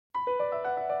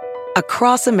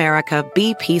Across America,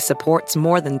 BP supports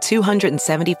more than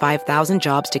 275,000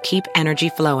 jobs to keep energy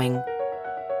flowing.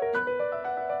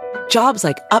 Jobs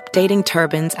like updating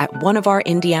turbines at one of our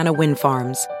Indiana wind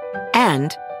farms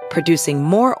and producing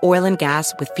more oil and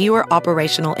gas with fewer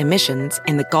operational emissions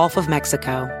in the Gulf of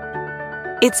Mexico.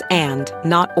 It's and,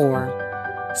 not or.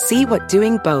 See what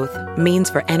doing both means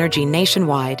for energy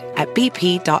nationwide at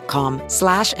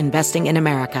bp.com/investing in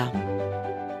America.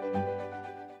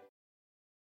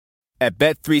 At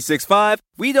Bet365,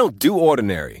 we don't do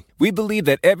ordinary. We believe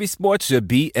that every sport should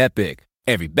be epic.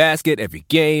 Every basket, every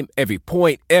game, every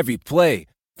point, every play.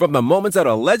 From the moments that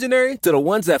are legendary to the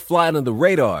ones that fly under the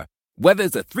radar. Whether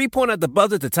it's a three-pointer at the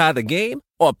buzzer to tie the game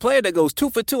or a player that goes 2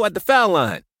 for 2 at the foul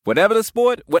line. Whatever the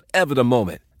sport, whatever the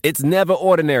moment. It's never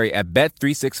ordinary at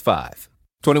Bet365.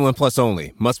 21 plus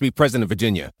only. Must be present in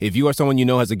Virginia. If you or someone you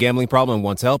know has a gambling problem and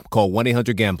wants help, call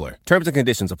 1-800-GAMBLER. Terms and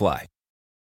conditions apply.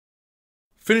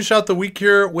 Finish out the week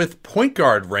here with point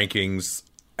guard rankings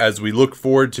as we look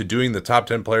forward to doing the top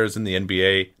 10 players in the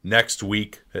NBA next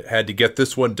week. Had to get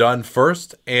this one done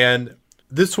first, and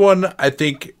this one I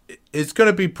think is going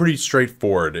to be pretty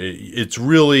straightforward. It's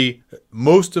really,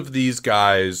 most of these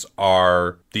guys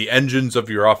are the engines of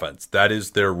your offense. That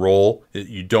is their role.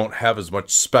 You don't have as much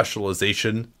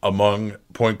specialization among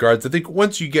point guards. I think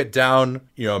once you get down,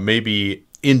 maybe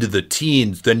into the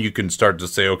teens, then you can start to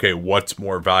say, okay, what's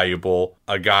more valuable?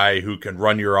 A guy who can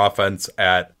run your offense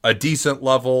at a decent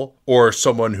level, or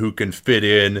someone who can fit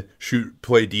in, shoot,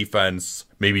 play defense,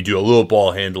 maybe do a little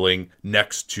ball handling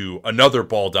next to another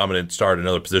ball dominant star at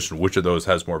another position. Which of those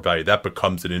has more value? That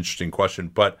becomes an interesting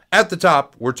question. But at the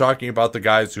top, we're talking about the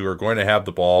guys who are going to have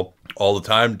the ball all the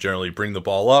time, generally bring the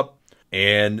ball up,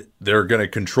 and they're going to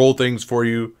control things for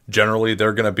you. Generally,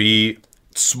 they're going to be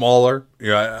smaller.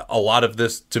 A lot of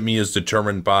this to me is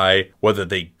determined by whether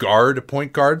they guard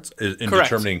point guards in Correct.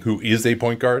 Determining who is a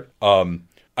point guard. Do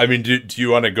you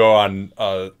want to go on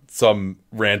some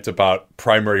rant about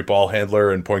primary ball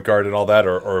handler and point guard and all that,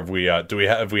 or have we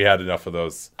had enough of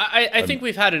those? I think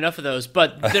we've had enough of those,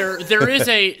 but there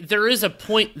is a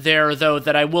point there though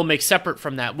that I will make separate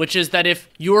from that, which is that if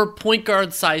your point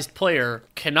guard sized player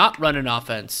cannot run an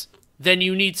offense, then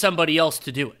you need somebody else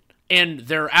to do it. And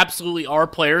there absolutely are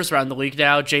players around the league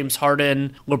now, James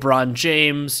Harden, LeBron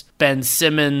James, Ben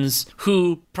Simmons,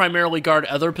 who primarily guard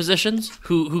other positions,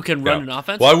 who can run an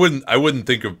offense. Well, I wouldn't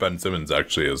think of Ben Simmons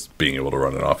actually as being able to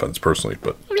run an offense personally,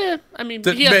 but yeah, I mean,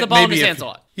 he has the ball in his hands a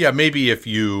lot. Yeah, maybe if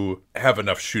you have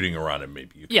enough shooting around him,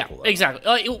 maybe you can pull that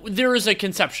exactly. There is a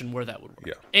conception where that would work.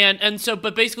 Yeah. And so,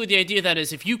 but basically the idea then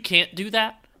is if you can't do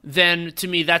that, then to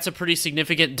me that's a pretty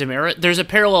significant demerit. There's a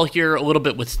parallel here a little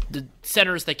bit with the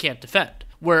centers that can't defend,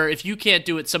 where if you can't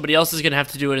do it, somebody else is going to have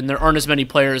to do it, and there aren't as many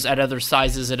players at other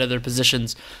sizes, at other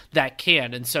positions that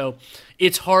can. And so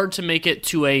it's hard to make it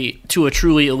to a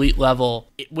truly elite level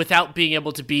without being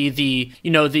able to be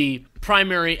the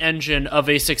primary engine of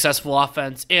a successful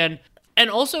offense. And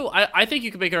also, I think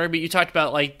you could make an argument, you talked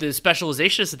about like the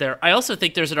specialization is there. I also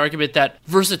think there's an argument that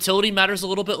versatility matters a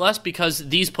little bit less, because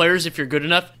these players, if you're good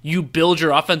enough, you build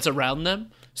your offense around them.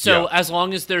 So as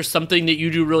long as there's something that you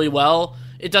do really well,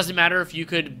 it doesn't matter if you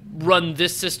could run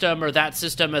this system or that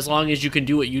system, as long as you can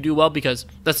do what you do well, because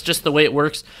that's just the way it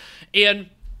works. And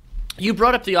you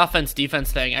brought up the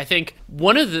offense-defense thing. I think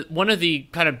one of the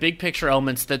kind of big picture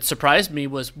elements that surprised me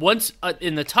was once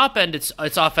in the top end, it's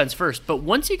offense first. But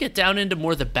once you get down into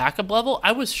more the backup level,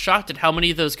 I was shocked at how many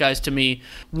of those guys to me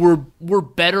were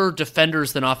better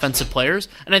defenders than offensive players.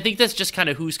 And I think that's just kind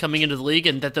of who's coming into the league,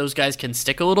 and that those guys can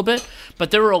stick a little bit.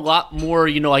 But there were a lot more,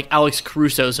 like Alex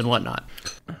Caruso's and whatnot.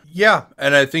 Yeah,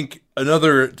 and I think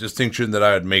another distinction that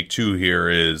I would make too here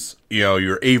is,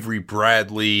 your Avery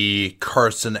Bradley,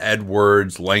 Carson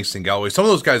Edwards, Langston Galloway. Some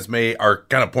of those guys are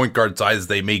kind of point guard size.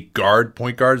 They may guard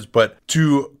point guards, but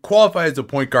to qualify as a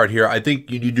point guard here, I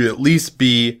think you need to at least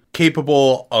be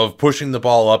capable of pushing the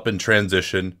ball up in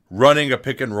transition, running a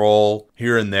pick and roll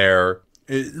here and there,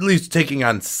 at least taking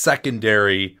on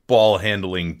secondary ball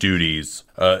handling duties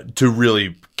to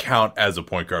really count as a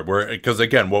point guard. Because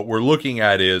again, what we're looking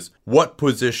at is what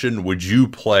position would you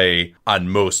play on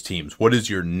most teams? What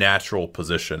is your natural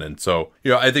position? And so,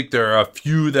 I think there are a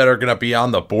few that are going to be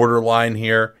on the borderline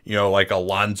here. Like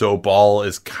Alonzo Ball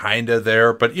is kind of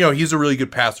there, but he's a really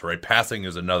good passer, right? Passing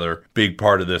is another big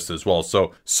part of this as well.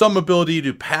 So some ability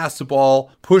to pass the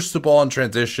ball, push the ball in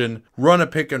transition, run a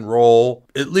pick and roll,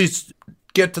 at least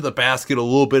get to the basket a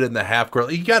little bit in the half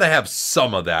court. You got to have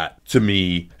some of that to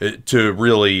me to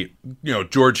really,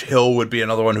 George Hill would be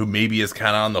another one who maybe is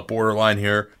kind of on the borderline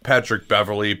here, Patrick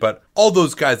Beverly, but all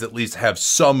those guys at least have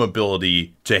some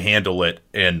ability to handle it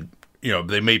and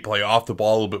they may play off the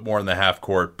ball a little bit more in the half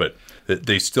court, but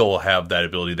they still have that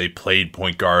ability. They played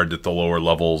point guard at the lower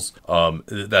levels,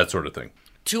 that sort of thing.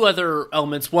 Two other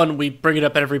elements. One, we bring it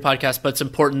up at every podcast, but it's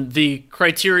important. The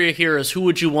criteria here is who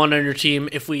would you want on your team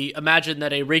if we imagine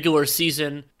that a regular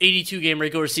season, 82-game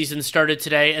regular season started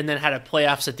today and then had a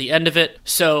playoffs at the end of it.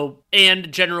 So,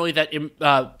 and generally that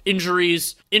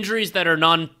injuries that are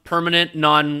non-permanent,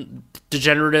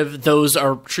 non-degenerative, those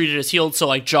are treated as healed. So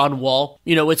like John Wall,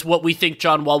 it's what we think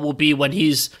John Wall will be when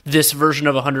he's this version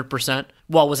of 100%.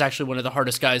 Wall was actually one of the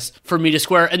hardest guys for me to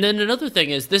square. And then another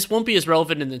thing is this won't be as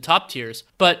relevant in the top tiers,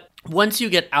 but once you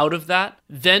get out of that,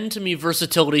 then to me,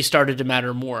 versatility started to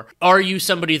matter more. Are you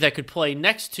somebody that could play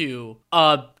next to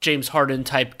a James Harden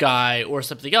type guy or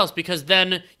something else? Because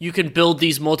then you can build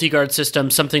these multi-guard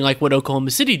systems, something like what Oklahoma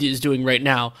City is doing right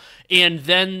now. And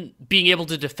then being able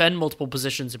to defend multiple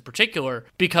positions in particular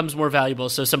becomes more valuable.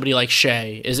 So somebody like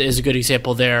Shea is a good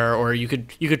example there, or you could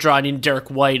draw in Derek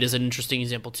White as an interesting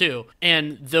example too.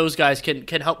 And those guys can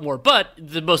help more. But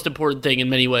the most important thing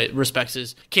in many respects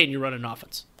is, can you run an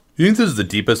offense? You think this is the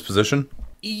deepest position?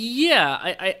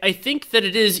 Yeah, I think that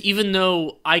it is, even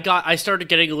though I started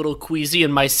getting a little queasy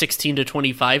in my 16 to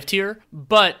 25 tier,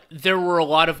 but there were a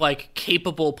lot of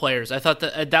capable players. I thought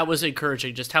that was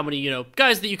encouraging, just how many,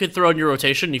 guys that you could throw in your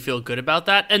rotation and you feel good about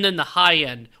that. And then the high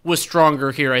end was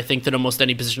stronger here, I think, than almost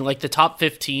any position. Like the top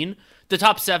 15, the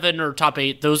top 7 or top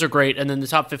 8, those are great. And then the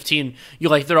top 15,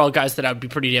 they're all guys that I would be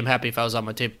pretty damn happy if I was on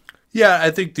my team. Yeah,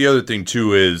 I think the other thing,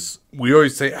 too, is we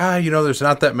always say, there's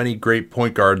not that many great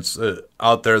point guards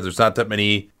out there. There's not that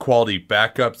many quality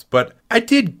backups. But I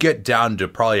did get down to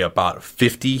probably about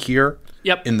 50 here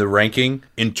in the ranking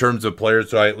in terms of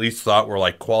players that I at least thought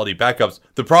were quality backups.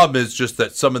 The problem is just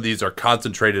that some of these are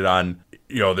concentrated on,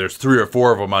 there's 3 or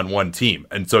 4 of them on one team.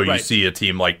 And so you see a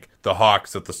team like the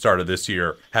Hawks at the start of this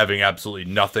year having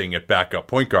absolutely nothing at backup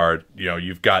point guard.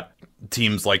 You've got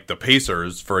teams like the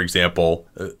Pacers, for example,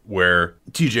 where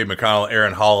TJ McConnell,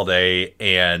 Aaron Holiday,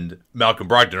 and Malcolm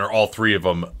Brogdon are all 3 of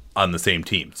them on the same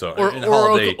team. So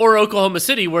or Oklahoma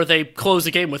City, where they close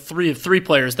a game with 3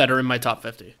 players that are in my top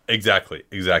 50. Exactly.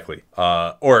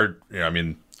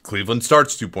 Cleveland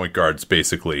starts 2 point guards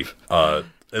basically.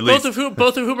 Both of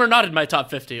whom are not in my top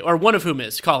 50, or one of whom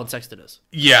is. Colin Sexton is.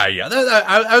 Yeah.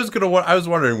 I was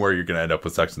wondering where you're gonna end up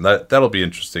with Sexton. That'll be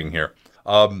interesting here.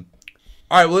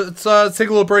 All right, well, let's take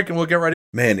a little break and we'll get ready.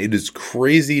 Man, it is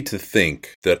crazy to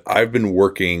think that I've been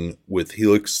working with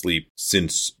Helix Sleep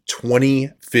since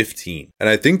 2015. And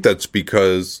I think that's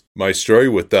because my story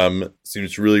with them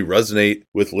seems to really resonate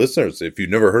with listeners. If you've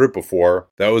never heard it before,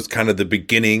 that was kind of the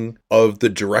beginning of the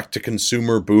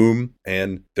direct-to-consumer boom.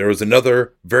 And there was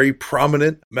another very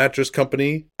prominent mattress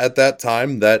company at that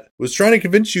time that was trying to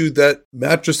convince you that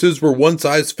mattresses were one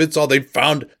size fits all. They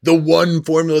found the one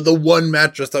formula, the one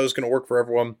mattress that was going to work for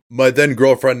everyone. My then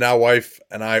girlfriend, now wife,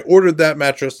 and I ordered that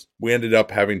mattress. We ended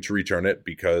up having to return it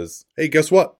because, hey, guess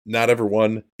what? Not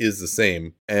everyone is the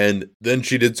same. And then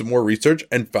she did some more research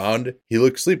and found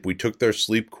Helix Sleep. We took their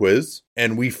sleep quiz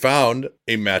and we found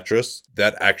a mattress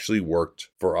that actually worked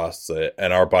for us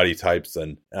and our body types.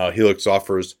 And Helix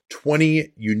offers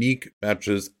 20 unique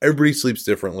mattresses. Everybody sleeps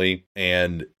differently.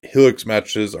 And Helix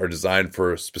mattresses are designed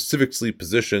for specific sleep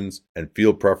positions and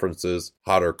field preferences,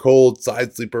 hot or cold,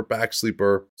 side sleeper, back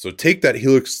sleeper. So take that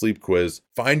Helix sleep quiz,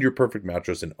 find your perfect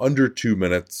mattress in under 2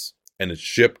 minutes, and it's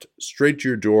shipped straight to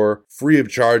your door, free of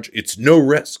charge. It's no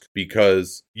risk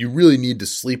because you really need to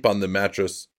sleep on the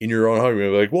mattress in your own home.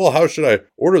 You're like, well, how should I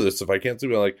order this if I can't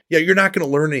sleep? I'm like, yeah, you're not going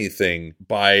to learn anything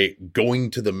by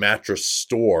going to the mattress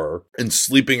store and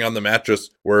sleeping on the mattress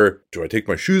where, do I take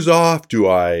my shoes off? Do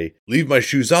I leave my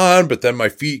shoes on, but then my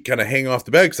feet kind of hang off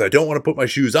the bed because I don't want to put my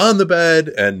shoes on the bed?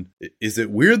 And is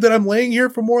it weird that I'm laying here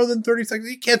for more than 30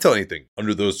 seconds? You can't tell anything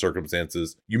under those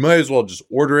circumstances. You might as well just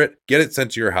order it, get it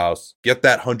sent to your house, get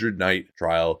that 100-night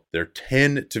trial. They're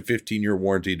 10 to 15-year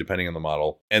warranty, depending on the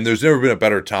model. And there's never been a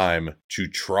better time to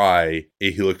try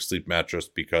a Helix Sleep mattress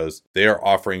because they are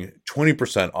offering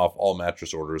 20% off all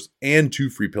mattress orders and 2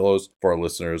 free pillows for our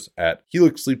listeners at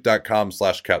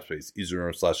helixsleep.com/capspace. Easy to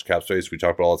remember /capspace. We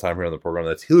talk about all the time here on the program.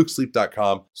 That's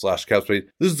helixsleep.com/capspace.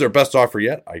 This is their best offer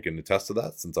yet. I can attest to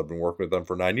that since I've been working with them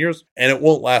for 9 years. And it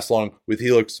won't last long with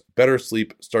Helix. Better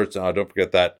sleep starts now. Don't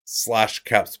forget that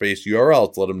 /capspace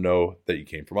URL to let them know that you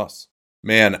came from us.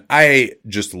 Man, I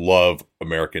just love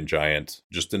American Giant.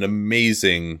 Just an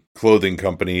amazing clothing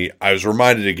company. I was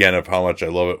reminded again of how much I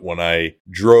love it when I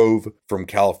drove from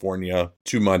California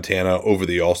to Montana over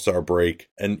the All-Star break.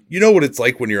 And you know what it's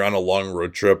like when you're on a long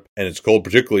road trip and it's cold,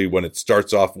 particularly when it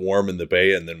starts off warm in the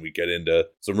Bay and then we get into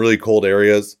some really cold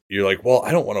areas. You're like, well,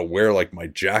 I don't want to wear like my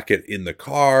jacket in the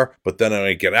car, but then when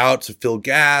I get out to fill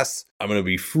gas, I'm going to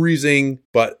be freezing.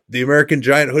 But the American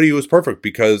Giant hoodie was perfect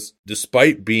because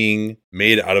despite being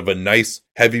made out of a nice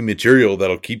heavy material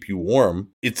that'll keep you warm,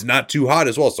 it's not too hot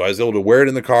as well. So I was able to wear it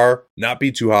in the car, not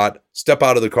be too hot, step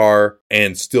out of the car,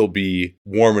 and still be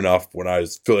warm enough when I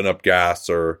was filling up gas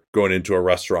or going into a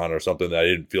restaurant or something that I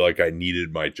didn't feel like I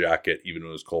needed my jacket even when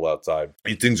it was cold outside.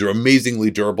 These things are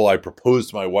amazingly durable. I proposed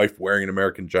to my wife wearing an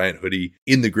American Giant hoodie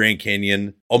in the Grand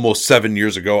Canyon almost 7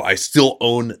 years ago. I still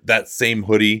own that same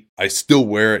hoodie. I still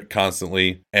wear it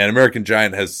constantly. And American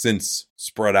Giant has since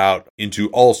spread out into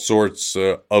all sorts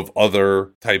of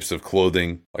other types of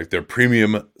clothing, like their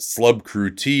premium Slub Crew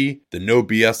tee, the No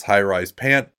BS high-rise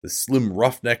pant, the slim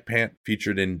roughneck pant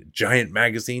featured in Giant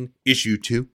Magazine, issue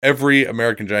 2. Every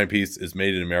American Giant piece is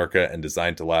made in America and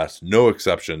designed to last, no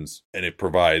exceptions, and it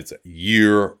provides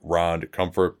year-round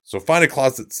comfort. So find a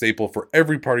closet staple for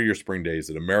every part of your spring days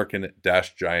at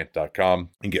American-Giant.com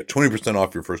and get 20%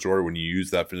 off your first order when you use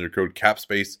that vendor code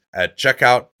CAPSPACE at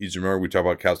checkout. Easy to remember, we talk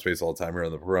about CAPSPACE all the time here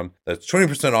on the program. That's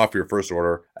 20% off your first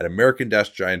order at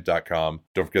American-Giant.com.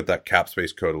 Don't forget that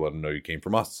CAPSPACE code to let them know you came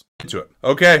from us. Into it.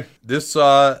 Okay, this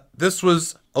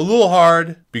was a little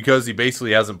hard because he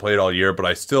basically hasn't played all year, but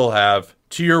I still have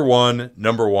tier 1,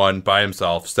 number 1 by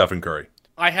himself, Stephen Curry.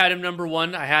 I had him number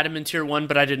 1. I had him in tier 1,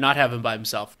 but I did not have him by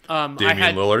himself.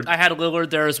 Damian Lillard? I had Lillard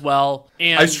there as well.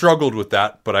 And I struggled with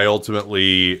that, but I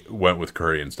ultimately went with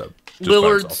Curry instead.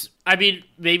 Lillard's, I mean,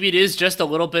 maybe it is just a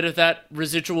little bit of that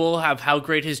residual of how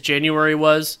great his January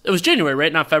was. It was January,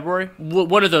 right? Not February?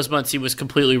 One of those months he was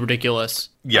completely ridiculous.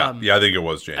 Yeah, I think it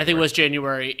was January. I think it was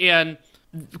January. And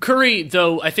Curry,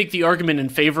 though, I think the argument in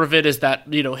favor of it is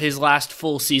that, you know, his last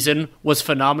full season was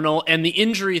phenomenal, and the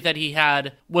injury that he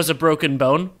had was a broken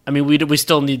bone. I mean, we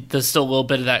still need, there's still a little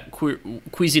bit of that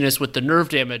queasiness with the nerve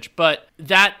damage, but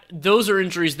those are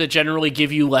injuries that generally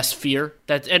give you less fear.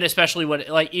 And especially when,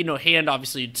 like, you know, hand,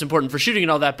 obviously it's important for shooting and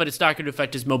all that, but it's not going to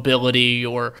affect his mobility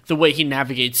or the way he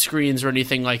navigates screens or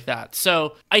anything like that.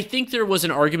 So I think there was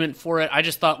an argument for it. I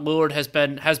just thought Lillard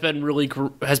has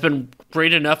been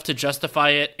great enough to justify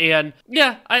it. And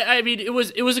yeah, I mean, it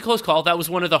was a close call. That was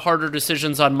one of the harder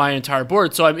decisions on my entire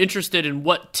board. So I'm interested in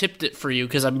what tipped it for you,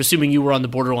 because I'm assuming you were on the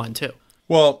borderline too.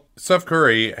 Well, Steph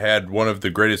Curry had one of the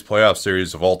greatest playoff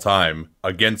series of all time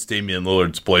against Damian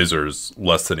Lillard's Blazers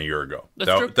less than a year ago.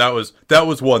 That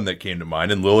was one that came to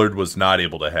mind, and Lillard was not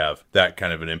able to have that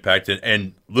kind of an impact.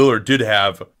 And Lillard did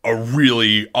have a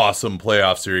really awesome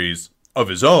playoff series of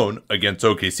his own against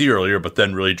OKC earlier, but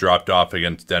then really dropped off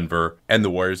against Denver and the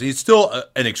Warriors. He's still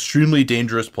an extremely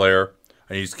dangerous player,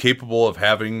 and he's capable of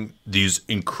having these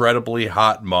incredibly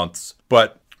hot months,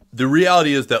 but the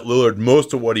reality is that Lillard,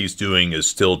 most of what he's doing is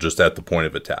still just at the point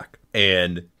of attack.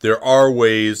 And there are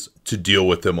ways to deal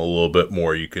with him a little bit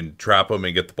more. You can trap him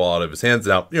and get the ball out of his hands.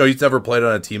 Now, you know, he's never played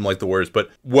on a team like the Warriors,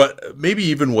 but what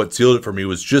sealed it for me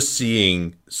was just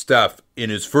seeing Steph in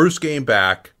his first game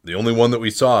back, the only one that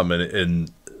we saw him in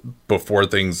before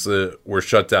things were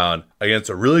shut down, against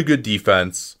a really good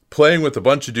defense, playing with a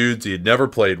bunch of dudes he had never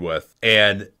played with,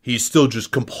 and he still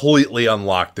just completely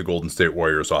unlocked the Golden State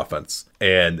Warriors offense.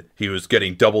 And he was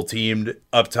getting double teamed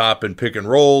up top in pick and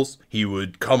rolls. He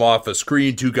would come off a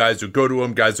screen, two guys would go to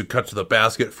him, guys would cut to the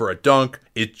basket for a dunk.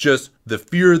 It's just the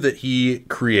fear that he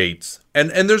creates.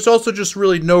 And there's also just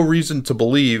really no reason to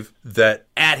believe that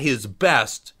at his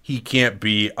best, he can't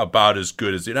be about as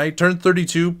good as he. Now, he turned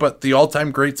 32, but the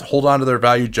all-time greats hold on to their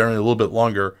value generally a little bit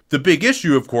longer. The big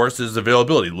issue, of course, is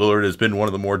availability. Lillard has been one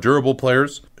of the more durable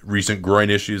players, recent groin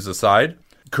issues aside.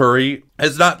 Curry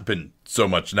has not been so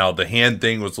much. Now, the hand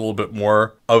thing was a little bit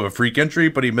more of a freak injury,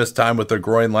 but he missed time with the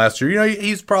groin last year. You know,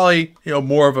 he's probably, you know,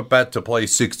 more of a bet to play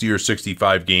 60 or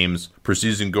 65 games per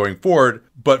season going forward.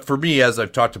 But for me, as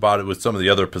I've talked about it with some of the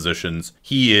other positions,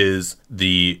 he is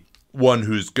the one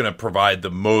who's going to provide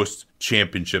the most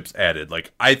championships added.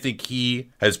 Like, I think he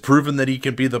has proven that he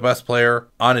can be the best player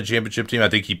on a championship team. I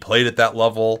think he played at that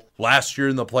level last year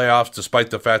in the playoffs, despite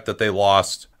the fact that they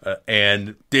lost.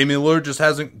 And Damian Lillard just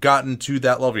hasn't gotten to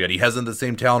that level yet. He hasn't the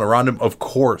same talent around him, of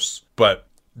course, but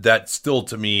that still,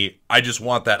 to me, I just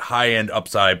want that high-end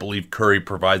upside. I believe Curry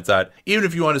provides that. Even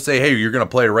if you want to say, hey, you're going to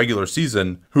play a regular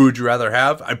season, who would you rather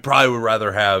have? I probably would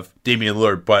rather have Damian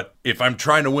Lillard. But if I'm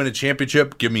trying to win a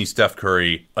championship, give me Steph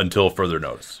Curry until further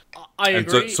notice. I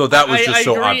agree. So that was just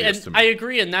so obvious to me. I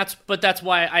agree, and that's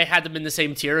why I had them in the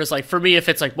same tier. Is like, for me, if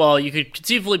it's like, well, you could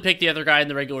conceivably pick the other guy in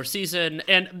the regular season,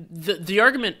 and the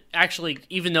argument actually,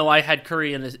 even though I had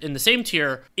Curry in the same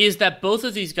tier, is that both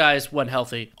of these guys, when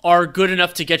healthy, are good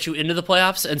enough to get you into the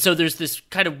playoffs, and so there's this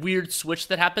kind of weird switch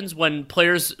that happens when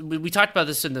players. We talked about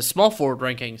this in the small forward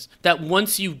rankings, that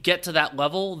once you get to that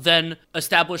level, then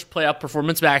established playoff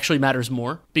performance actually matters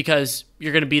more because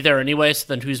you're going to be there anyway, so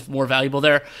then who's more valuable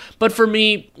there. But for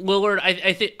me, Lillard,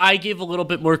 I think I gave a little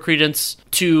bit more credence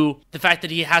to the fact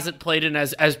that he hasn't played in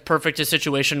as perfect a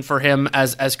situation for him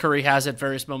as Curry has at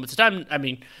various moments of time. I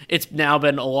mean, it's now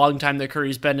been a long time that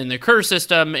Curry's been in the Kerr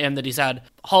system and that he's had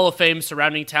Hall of Fame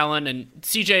surrounding talent, and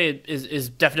CJ is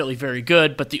definitely very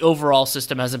good, but the overall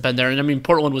system hasn't been there. And I mean,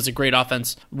 Portland was a great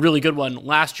offense, really good one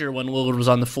last year when Lillard was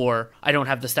on the floor. I don't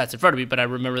have the stats in front of me, but I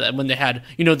remember that when they had,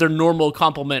 their normal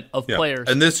complement of players.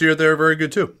 And this year they were very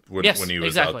good too when he was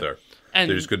exactly. out there. And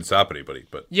they just couldn't stop anybody.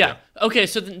 But yeah. Okay.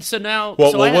 So now.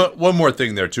 One more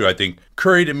thing there too. I think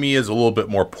Curry to me is a little bit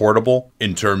more portable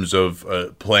in terms of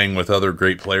playing with other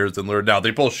great players than Lillard. Now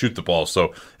they both shoot the ball,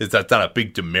 so that's not a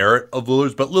big demerit of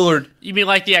Lillard's. But Lillard. You mean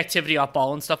like the activity off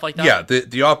ball and stuff like that? Yeah,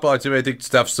 the off ball activity. I think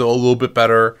Steph's still a little bit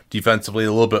better defensively,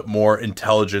 a little bit more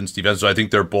intelligence defensively. I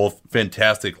think they're both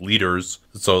fantastic leaders.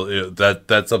 So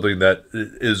that's something that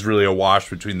is really a wash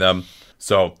between them.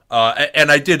 So,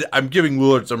 I'm giving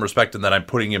Lillard some respect in that I'm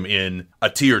putting him in a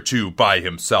tier 2 by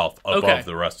himself above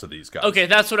the rest of these guys. Okay,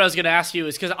 that's what I was going to ask you,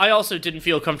 is because I also didn't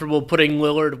feel comfortable putting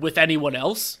Lillard with anyone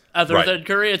else other than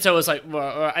Curry, and so it was like,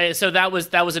 so that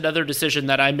was another decision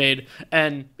that I made,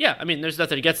 and yeah, I mean, there's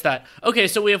nothing against that. Okay,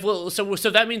 so we have so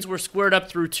that means we're squared up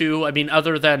through 2. I mean,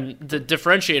 other than the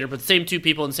differentiator, but the same 2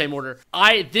 people in the same order.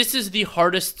 This is the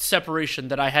hardest separation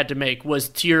that I had to make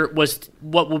was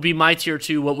what will be my tier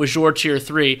 2, what was your tier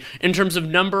 3 in terms of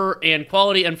number and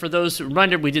quality. And for those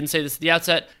reminder, we didn't say this at the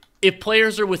outset. If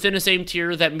players are within the same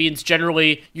tier, that means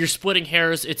generally you're splitting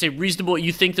hairs.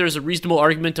 You think there's a reasonable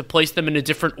argument to place them in a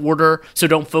different order, so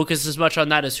don't focus as much on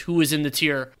that as who is in the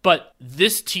tier. But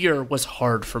this tier was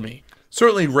hard for me.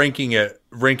 Certainly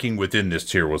ranking within this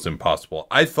tier was impossible.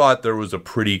 I thought there was a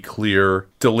pretty clear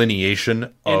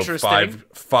delineation of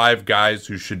five guys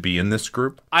who should be in this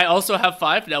group. I also have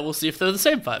 5. Now we'll see if they're the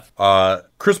same 5.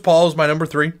 Chris Paul is my number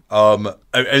 3.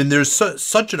 And there's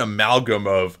such an amalgam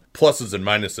of pluses and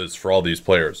minuses for all these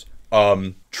players.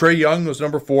 Trae Young was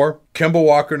number 4, Kemba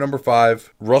Walker number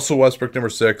 5, Russell Westbrook number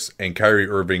 6, and Kyrie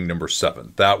Irving number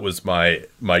 7. That was my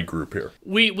group here.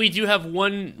 We do have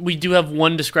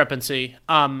one discrepancy,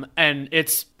 and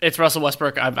it's Russell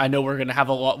Westbrook. I know we're gonna have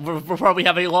we'll probably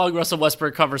have a long Russell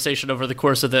Westbrook conversation over the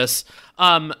course of this.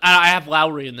 And I have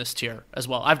Lowry in this tier as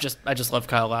well. I just love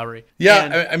Kyle Lowry.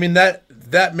 Yeah, I mean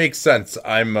that makes sense.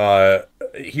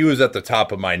 He was at the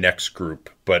top of my next group,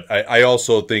 but I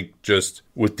also think just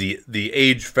with the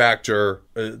age factor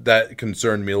that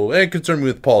concerned me a little. It concerned me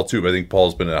with Paul too, but I think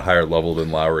Paul's been at a higher level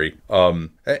than Lowry.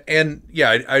 And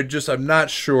yeah, I'm not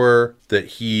sure that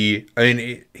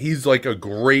he's like a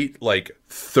great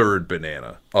third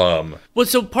banana. Well,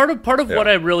 so part of what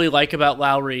I really like about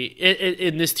Lowry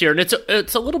in this tier, and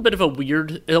it's a little bit of a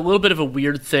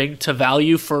weird thing to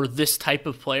value for this type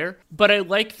of player, but I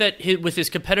like that with his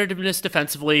competitiveness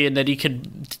defensively, and that he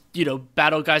can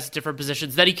battle guys at different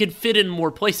positions, that he can fit in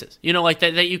more places. Like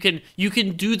that you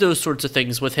can do those sorts of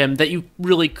things with him that you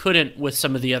really couldn't with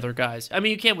some of the other guys. I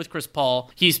mean, you can with Chris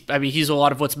Paul. He's a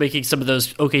lot of what's making some of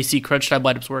those OKC crunch time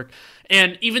lineups work.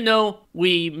 And even though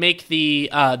we make the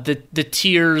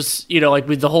tiers,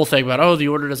 with the whole thing about the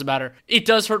order doesn't matter, it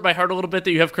does hurt my heart a little bit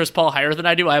that you have Chris Paul higher than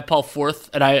I do. I have Paul 4th,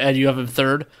 and you have him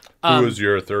 3rd. Who is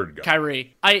your 3rd guy?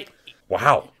 Kyrie.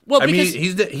 Wow. Well,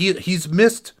 he's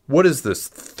missed, what is this,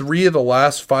 3 of the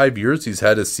last 5 years he's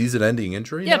had a season-ending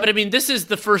injury? Yeah, but I mean, this is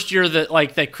the first year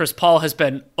that Chris Paul has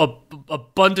been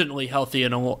abundantly healthy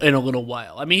in a little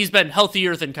while. I mean, he's been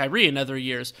healthier than Kyrie in other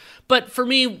years. But for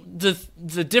me,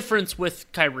 the difference with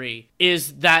Kyrie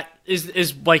is that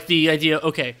is like the idea,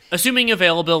 okay, assuming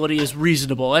availability is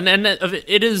reasonable, and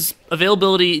it is,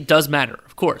 availability does matter,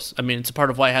 of course. I mean, it's a part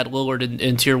of why I had Lillard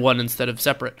in tier 1 instead of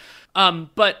separate.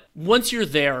 But once you're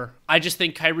there, I just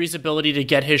think Kyrie's ability to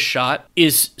get his shot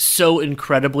is so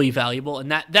incredibly valuable,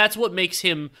 and that's what makes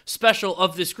him special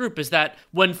of this group, is that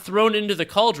when thrown into the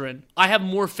cauldron, I have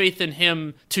more faith in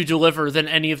him to deliver than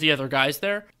any of the other guys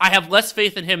there. I have less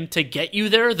faith in him to get you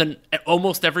there than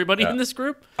almost everybody in this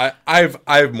group. I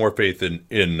have more faith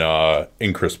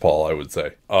in Chris Paul, I would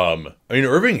say. I mean,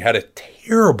 Irving had a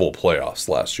terrible playoffs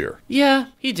last year. Yeah,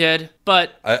 he did.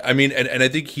 But I mean, and I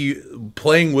think he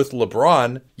playing with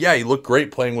LeBron, yeah, he looked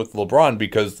great playing with LeBron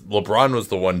because LeBron was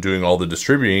the one doing all the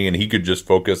distributing and he could just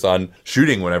focus on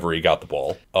shooting whenever he got the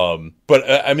ball.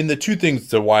 But I mean, the two things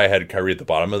to why I had Kyrie at the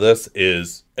bottom of this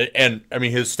is, and I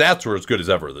mean, his stats were as good as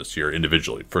ever this year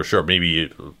individually, for sure.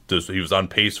 Maybe he was on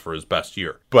pace for his best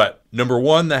year. But number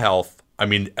one, the health. I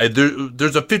mean,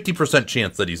 there's a 50%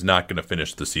 chance that he's not going to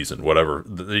finish the season, whatever.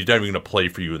 He's not even going to play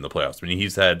for you in the playoffs. I mean,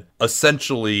 he's had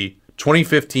essentially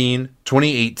 2015,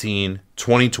 2018,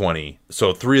 2020.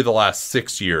 So 3 of the last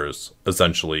 6 years,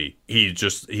 essentially,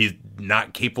 he's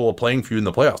not capable of playing for you in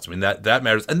the playoffs. I mean, that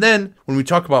matters. And then when we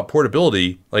talk about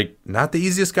portability, like, not the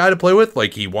easiest guy to play with.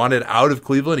 Like, he wanted out of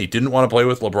Cleveland. He didn't want to play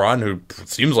with LeBron, who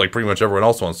seems like pretty much everyone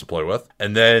else wants to play with.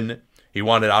 And then he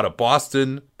wanted out of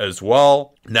Boston as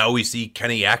well. Now we see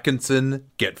Kenny Atkinson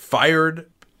get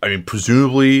fired. I mean,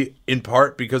 presumably in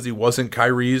part because he wasn't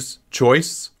Kyrie's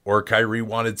choice or Kyrie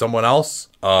wanted someone else.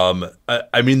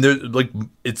 I mean,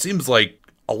 it seems like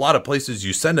a lot of places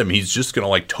you send him, he's just going to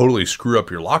like totally screw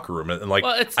up your locker room. And like,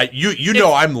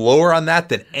 well, I'm lower on that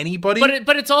than anybody.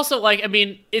 But it's also like, I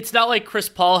mean, it's not like Chris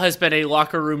Paul has been a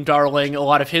locker room darling a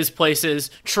lot of his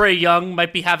places. Trae Young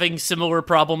might be having similar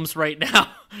problems right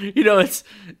now. You know,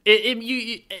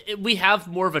 we have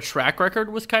more of a track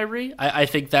record with Kyrie. I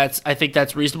think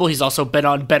that's reasonable. He's also been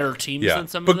on better teams than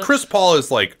some of them. But Chris Paul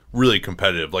is like really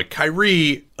competitive. Like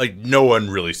Kyrie, like no one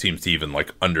really seems to even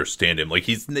like understand him. Like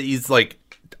he's like,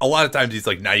 a lot of times he's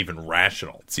like not even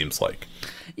rational, it seems like.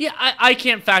 Yeah, I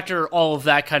can't factor all of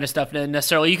that kind of stuff in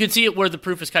necessarily. You can see it where the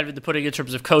proof is kind of in the pudding in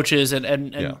terms of coaches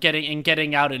and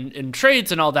getting out in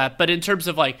trades and all that. But in terms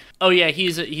of like, oh yeah,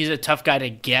 he's a tough guy to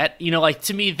get. You know, like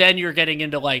to me, then you're getting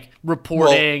into like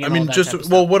reporting. Well, I mean,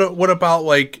 what about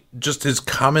like just his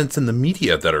comments in the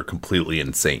media that are completely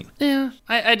insane? Yeah,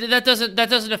 that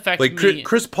doesn't affect like me.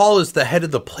 Chris Paul is the head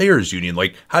of the players union.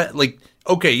 Like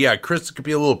okay, yeah, Chris could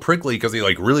be a little prickly because he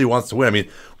like really wants to win. I mean,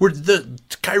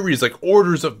 Kyrie is like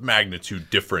orders of magnitude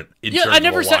different. I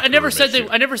never said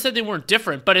they weren't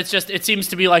different, but it's just it seems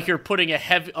to be like you're putting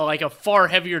a far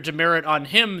heavier demerit on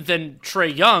him than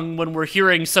Trae Young when we're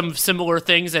hearing some similar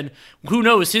things. And who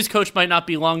knows, his coach might not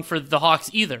be long for the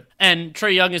Hawks either. And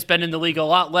Trae Young has been in the league a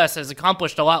lot less, has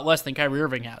accomplished a lot less than Kyrie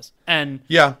Irving has. And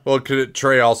yeah, well,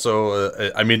 Trae also.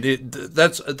 I mean,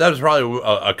 that's probably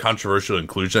a controversial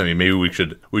inclusion. I mean, maybe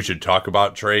we should talk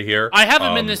about Trae here. I have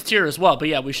him in this tier as well, but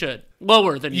yeah, we should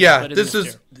lower than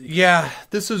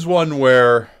this is one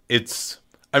where it's.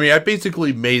 I mean, I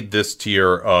basically made this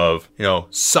tier of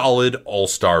solid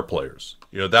all-star players.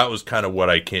 That was kind of what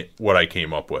I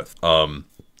came up with.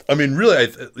 I mean, really,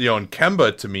 and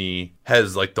Kemba to me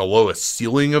has like the lowest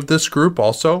ceiling of this group.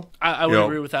 Also, I would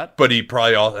agree with that. But he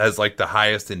probably has like the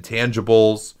highest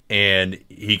intangibles, and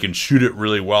he can shoot it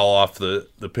really well off the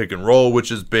pick and roll,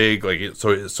 which is big. Like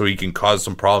so he can cause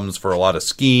some problems for a lot of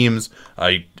schemes.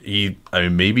 I mean,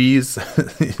 maybe he's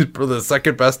the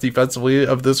second best defensively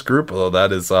of this group, although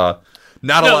that is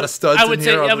not a lot of studs. I would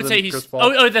say he's.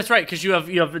 Oh, that's right, because you have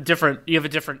a different.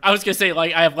 I was gonna say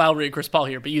like I have Lowry and Chris Paul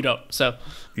here, but you don't. So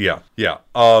yeah.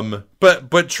 But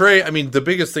Trae, I mean, the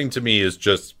biggest thing to me is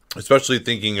just, especially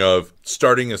thinking of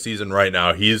starting a season right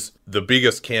now, he's the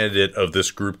biggest candidate of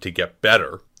this group to get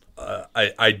better.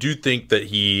 I do think that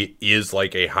he is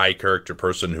like a high character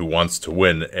person who wants to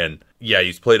win, and yeah,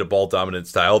 he's played a ball dominant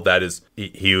style. That is,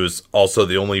 he was also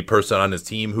the only person on his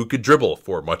team who could dribble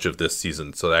for much of this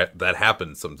season, so that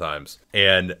happens sometimes.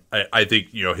 And I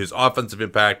think his offensive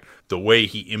impact, the way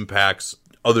he impacts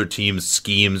other teams'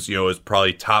 schemes, is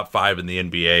probably top 5 in the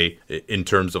NBA in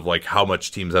terms of like how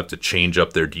much teams have to change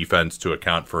up their defense to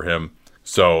account for him.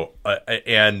 So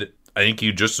and I think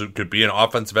he just could be an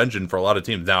offensive engine for a lot of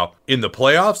teams. Now, in the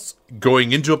playoffs,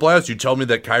 going into a playoffs, you tell me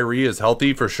that Kyrie is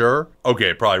healthy for sure.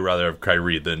 Okay, I'd probably rather have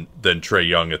Kyrie than Trae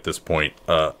Young at this point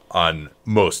on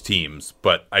most teams.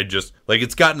 But I just, like,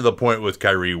 it's gotten to the point with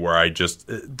Kyrie where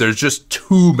there's just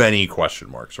too many question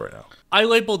marks right now. I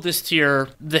labeled this tier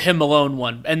the him alone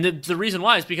one. And the reason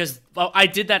why is because I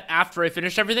did that after I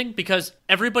finished everything, because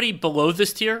everybody below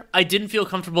this tier, I didn't feel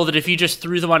comfortable that if you just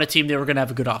threw them on a team, they were going to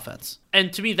have a good offense.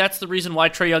 And to me, that's the reason why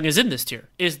Trae Young is in this tier,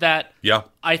 is that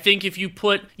I think if you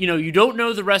put, you don't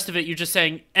know the rest of it. You're just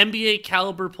saying NBA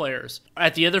caliber players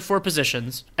at the other 4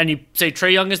 positions, and you say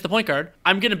Trae Young is the point guard.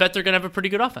 I'm going to bet they're going to have a pretty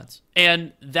good offense.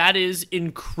 And that is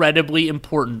incredibly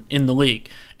important in the league.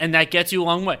 And that gets you a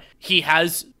long way. He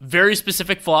has very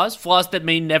specific flaws that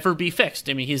may never be fixed.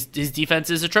 I mean, his defense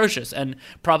is atrocious and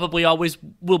probably always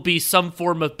will be some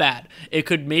form of bad. It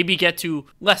could maybe get to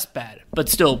less bad, but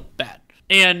still bad.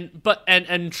 And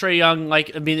Trae Young,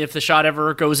 like, I mean, if the shot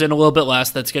ever goes in a little bit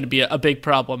less, that's going to be a big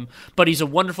problem. But he's a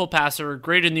wonderful passer,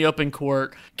 great in the open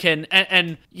court.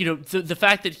 And you know, the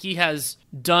fact that he has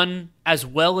done as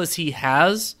well as he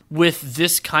has with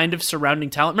this kind of surrounding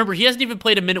talent. Remember, he hasn't even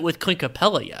played a minute with Clint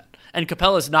Capella yet. And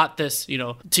Capella's not this, you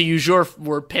know, to use your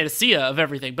word, panacea of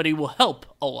everything, but he will help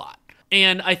a lot.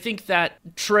 And I think that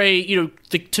Trae, you know,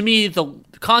 to me, the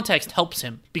context helps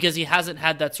him because he hasn't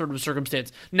had that sort of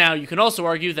circumstance. Now, you can also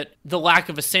argue that the lack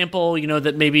of a sample, you know,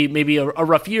 that maybe a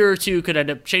rough year or two could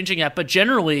end up changing that. But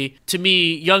generally, to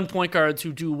me, young point guards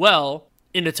who do well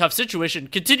in a tough situation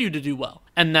continue to do well.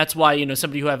 And that's why, you know,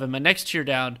 somebody who I have in my next tier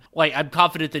down, like, I'm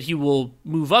confident that he will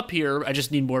move up here. I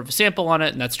just need more of a sample on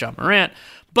it, and that's John Morant.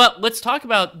 But let's talk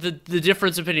about the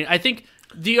difference of opinion. I think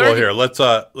here, let's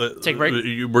take a break.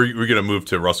 We're gonna move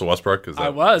to Russell Westbrook.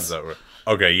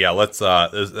 Okay, yeah. Let's.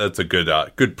 That's a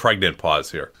good pregnant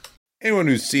pause here. Anyone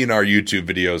who's seen our YouTube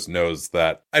videos knows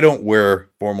that I don't wear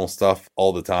formal stuff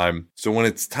all the time. So when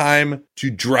it's time to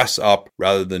dress up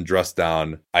rather than dress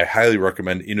down, I highly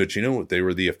recommend Indochino. They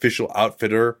were the official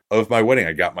outfitter of my wedding.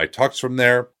 I got my tux from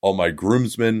there. All my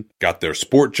groomsmen got their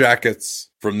sport jackets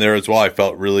from there as well. I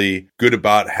felt really good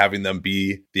about having them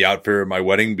be the outfitter of my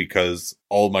wedding because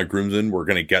all of my groomsmen were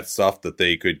going to get stuff that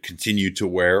they could continue to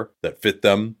wear that fit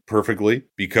them perfectly.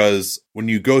 Because when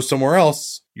you go somewhere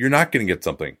else, you're not going to get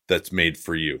something that's made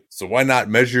for you. So why not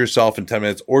measure yourself in 10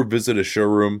 minutes or visit a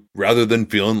showroom rather than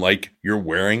feeling like you're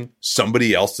wearing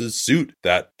somebody else's suit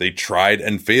that they tried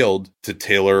and failed to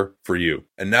tailor for you.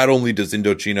 And not only does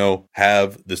Indochino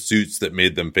have the suits that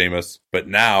made them famous, but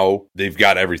now they've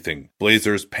got everything.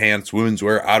 Blazers, pants, women's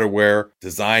wear, outerwear,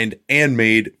 designed and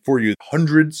made for you.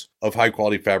 Hundreds of high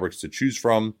quality fabrics to choose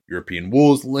from. European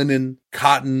wools, linen,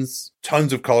 cottons,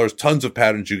 tons of colors, tons of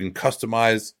patterns. You can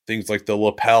customize things like the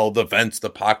lapel, the vents, the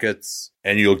pockets,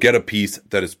 and you'll get a piece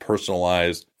that is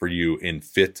personalized for you in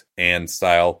fit and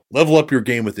style. Level up your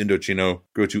game with Indochino.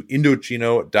 Go to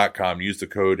Indochino.com. Use the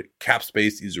code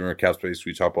CAPSPACE. Use the CAPSPACE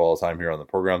we talk about all the time here on the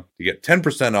program to get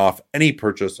 10% off any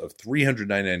purchase of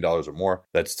 $399 or more.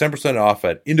 That's 10% off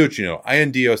at Indochino,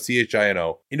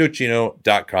 Indochino,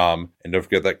 Indochino.com. And don't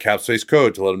forget that CAPSPACE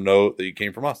code to let them know that you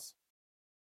came from us.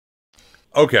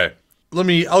 Okay.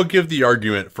 I'll give the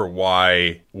argument for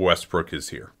why Westbrook is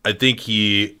here. I think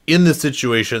he, in the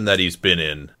situation that he's been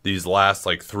in these last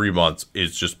 3 months,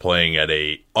 is just playing at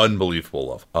a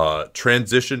unbelievable level.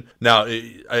 Transition. Now,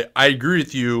 I agree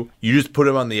with you. You just put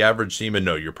him on the average team and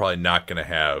no, you're probably not going to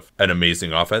have an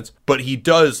amazing offense, but he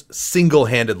does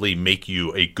single-handedly make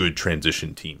you a good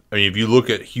transition team. I mean, if you look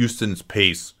at Houston's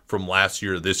pace from last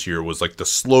year to this year was the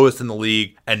slowest in the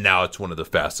league, and now it's one of the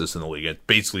fastest in the league, and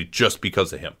basically just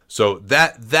because of him. So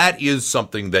that is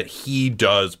something that he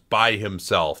does by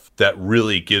himself that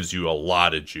really gives you a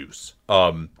lot of juice.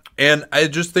 And I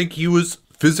just think he was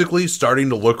physically starting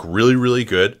to look really, really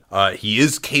good. He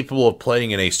is capable of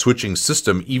playing in a switching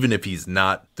system, even if he's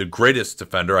not the greatest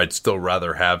defender. I'd still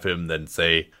rather have him than,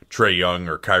 say, Trae Young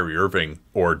or Kyrie Irving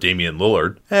or Damian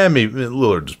Lillard. Maybe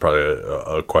Lillard is probably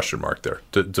a question mark there.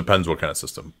 Depends what kind of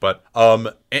system. But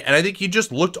and I think he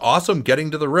just looked awesome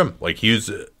getting to the rim. He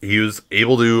was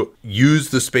able to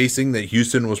use the spacing that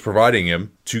Houston was providing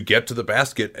him to get to the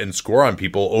basket and score on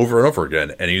people over and over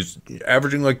again. And he's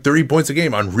averaging 30 points a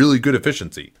game on really good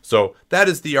efficiency. So that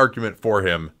is the argument for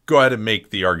him. Go ahead and make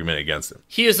the argument against him.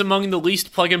 He is among the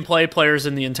least plug-and-play players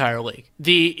in the entire league.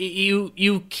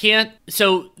 You can't...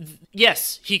 So,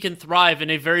 yes, he can thrive in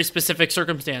a very specific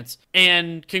circumstance,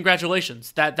 and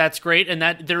congratulations. That's great, and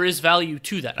that there is value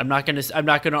to that. I'm not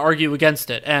gonna argue against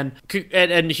it, and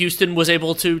Houston was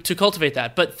able to cultivate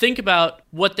that. But think about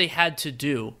what they had to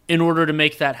do in order to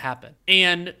make that happen.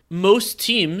 And most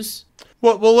teams...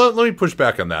 Well, let me push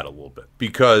back on that a little bit,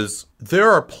 because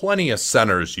there are plenty of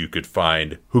centers you could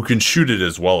find who can shoot it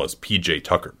as well as PJ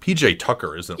Tucker. PJ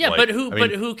Tucker isn't but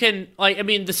who can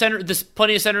the center? There's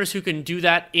plenty of centers who can do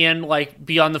that and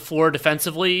be on the floor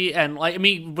defensively. And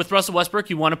with Russell Westbrook,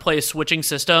 you want to play a switching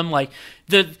system.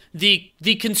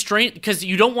 The constraint, because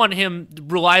you don't want him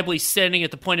reliably standing at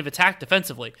the point of attack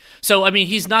defensively. So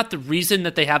he's not the reason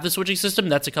that they have the switching system.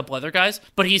 That's a couple other guys,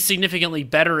 but he's significantly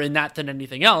better in that than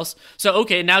anything else. So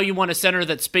okay, now you want a center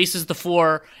that spaces the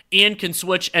floor and and can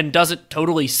switch and doesn't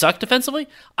totally suck defensively,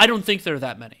 I don't think there are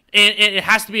that many. And it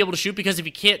has to be able to shoot, because if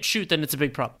he can't shoot, then it's a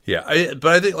big problem. Yeah,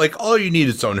 but I think like all you need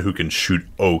is someone who can shoot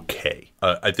okay.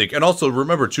 I think, and also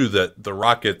remember too that the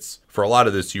Rockets for a lot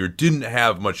of this year didn't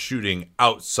have much shooting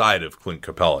outside of Clint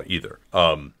Capella either.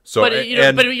 But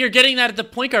you're getting that at the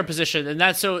point guard position, and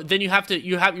that's so. Then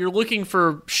you're looking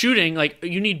for shooting. Like,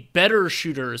 you need better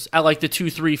shooters at like the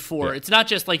 2, 3, 4. Yeah. It's not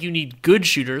just like you need good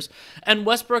shooters. And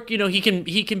Westbrook, he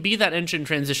can be that engine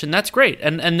transition. That's great.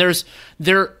 And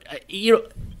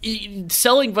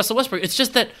selling Russell Westbrook, it's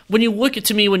just that when you look at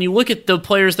the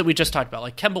players that we just talked about,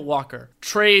 like Kemba Walker,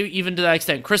 Trey, even to that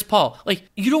extent, Chris Paul, like,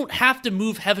 you don't have to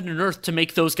move heaven and earth to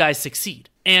make those guys succeed.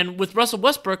 And with Russell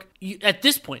Westbrook, at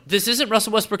this point, this isn't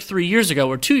Russell Westbrook 3 years ago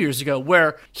or 2 years ago,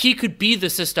 where he could be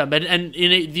the system and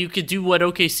you could do what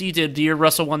OKC did the year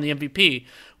Russell won the MVP,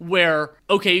 where,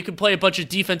 okay, you can play a bunch of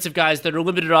defensive guys that are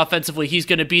limited offensively. He's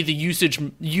going to be the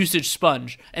usage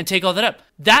sponge and take all that up.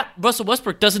 That Russell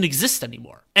Westbrook doesn't exist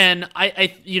anymore. And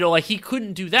like, he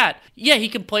couldn't do that. Yeah, he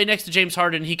can play next to James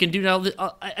Harden. He can do now.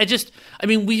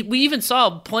 We even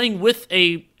saw playing with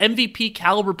a MVP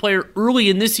caliber player early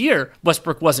in this year,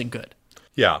 Westbrook wasn't good.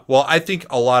 Yeah, well, I think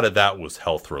a lot of that was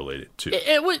health related too.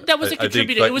 That was a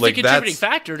contributing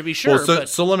factor, to be sure. Well,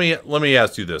 so let me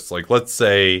ask you this: like, let's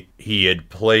say he had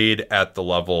played at the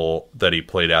level that he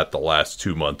played at the last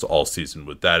 2 months all season.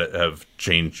 Would that have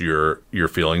changed your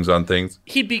feelings on things?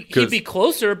 He'd be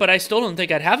closer, but I still don't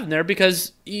think I'd have him there,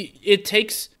 because it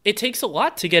takes a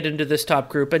lot to get into this top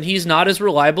group, and he's not as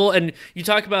reliable. And you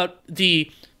talk about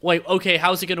like, okay,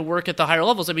 how's it going to work at the higher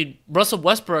levels? I mean, Russell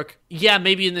Westbrook, yeah,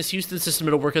 maybe in this Houston system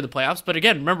it'll work in the playoffs. But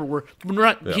again, remember,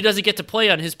 he doesn't get to play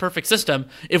on his perfect system.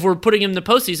 If we're putting him in the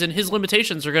postseason, his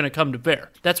limitations are going to come to bear.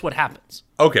 That's what happens.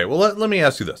 Okay, well, let me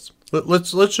ask you this.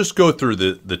 Let's just go through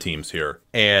the teams here,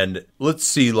 and let's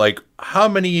see, like, how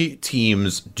many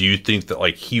teams do you think that,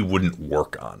 like, he wouldn't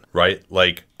work on, right?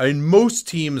 Like, I mean, most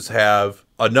teams have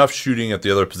enough shooting at the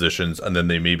other positions, and then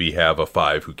they maybe have a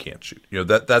 5 who can't shoot.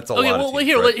 That's a lot. Okay, well,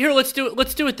 here, let's do it.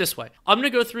 Let's do it this way. I'm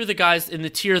going to go through the guys in the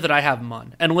tier that I have them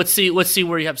on, and let's see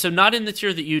where you have. So not in the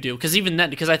tier that you do,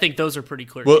 because I think those are pretty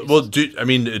clear.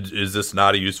 Is this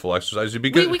not a useful exercise?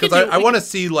 Because I want to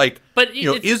see, like, but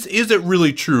is it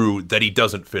really true that he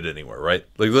doesn't fit anywhere, right?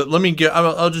 Like,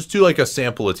 I'll just do like a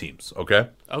sample of teams, okay?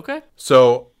 Okay.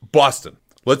 So Boston.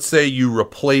 Let's say you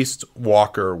replaced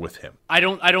Walker with him. I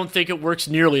don't think it works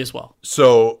nearly as well.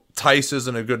 So Tice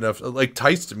isn't a good enough. Like,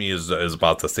 Tice to me is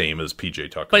about the same as PJ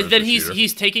Tucker. But then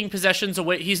he's taking possessions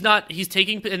away. He's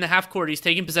taking in the half court. He's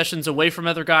taking possessions away from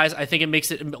other guys. I think it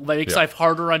makes life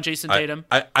harder on Jason Tatum.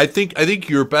 I think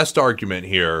your best argument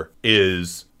here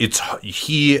is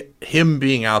him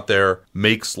being out there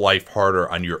makes life harder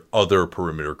on your other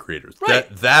perimeter creators. Right.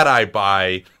 That I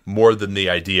buy more than the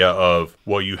idea of,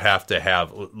 well, you have to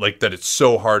have, like, that it's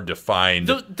so hard to find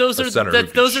a center who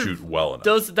can shoot well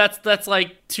enough. That's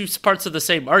like two parts of the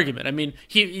same argument. I mean,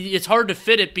 it's hard to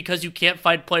fit it because you can't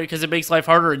find players, because it makes life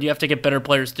harder and you have to get better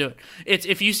players to do it.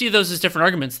 If you see those as different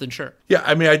arguments, then sure. Yeah,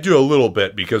 I mean, I do a little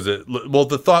bit, because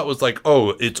the thought was like,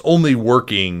 oh, it's only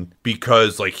working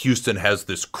because, like, Houston has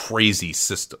this crazy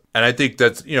system. And I think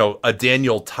that's, a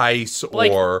Daniel Tice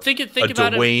or a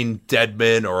Dwayne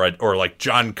Dedman or like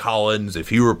John Collins if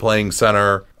he were playing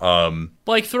center.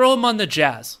 Like, throw him on the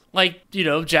Jazz. Like,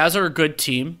 Jazz are a good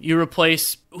team. You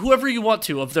replace whoever you want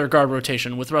to of their guard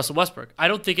rotation with Russell Westbrook. I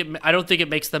don't think it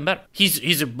makes them better.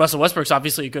 Russell Westbrook's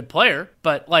obviously a good player,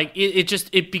 but like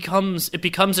it becomes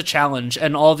a challenge,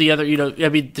 and all the other,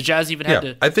 the Jazz even had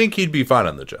to. I think he'd be fine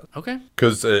on the Jazz. Okay.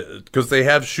 Because they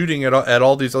have shooting at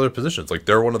all these other positions. Like,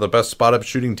 they're one of the best spot up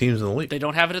shooting teams in the league. They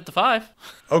don't have it at the 5.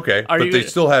 Okay, they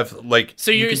still have, like,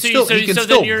 he can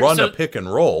still run a pick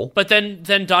and roll. But then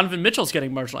Donovan Mitchell's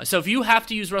getting marginalized. So if you have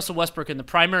to use Russell Westbrook in the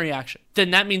primary action,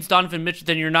 then that means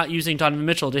then you're not using Donovan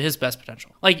Mitchell to his best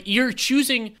potential. Like, you're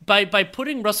choosing by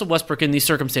putting Russell Westbrook in these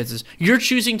circumstances, you're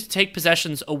choosing to take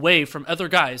possessions away from other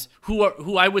guys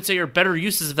who I would say are better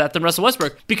uses of that than Russell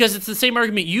Westbrook, because it's the same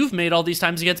argument you've made all these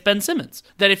times against Ben Simmons,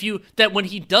 that when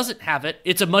he doesn't have it,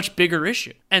 it's a much bigger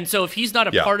issue. And so if he's not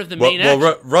a part of the main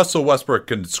action, Russell Westbrook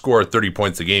can score 30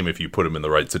 points a game if you put him in the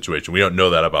right situation. We don't know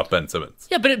that about Ben Simmons.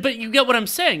 Yeah, but you get what I'm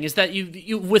saying, is that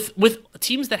you with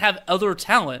teams that have other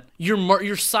talent, you're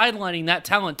sidelining that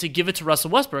talent to give it to Russell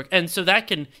Westbrook, and so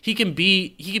he can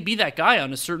be that guy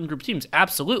on a certain group of teams,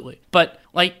 absolutely. But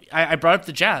like I brought up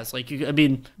the Jazz,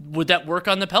 would that work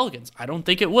on the Pelicans? I don't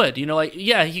think it would. He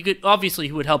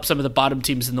would help some of the bottom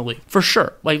teams in the league for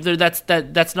sure. Like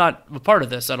that's not a part of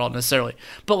this at all necessarily.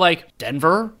 But like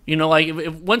Denver,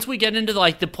 once we get into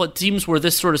the teams where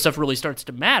this sort of stuff really starts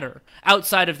to matter,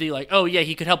 outside of the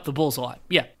he could help the Bulls a lot.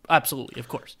 Yeah, absolutely, of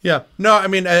course. Yeah, no, I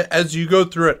mean as you go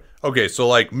through it, okay, so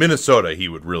like Minnesota, he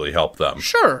would really help them.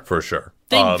 Sure, for sure.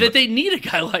 They need a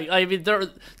guy there are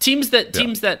teams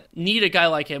that need a guy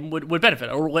like him would benefit.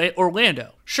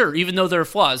 Orlando, sure, even though there are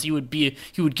flaws, he would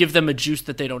give them a juice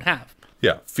that they don't have.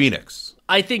 Yeah, Phoenix.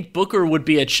 I think Booker would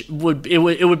be it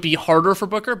would be harder for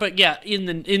Booker, but yeah, in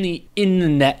the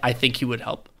net, I think he would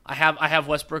help. I have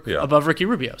Westbrook above Ricky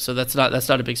Rubio, so that's not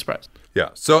a big surprise.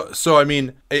 Yeah. So I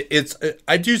mean,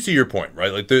 I do see your point,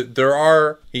 right? Like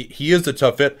he is a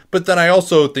tough fit, but then I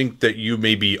also think that you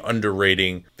may be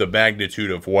underrating the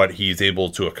magnitude of what he's able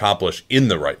to accomplish in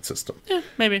the right system. Yeah,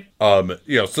 maybe.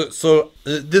 So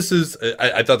this is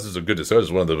I thought this was a good discussion.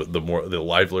 It's one of the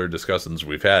livelier discussions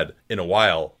we've had in a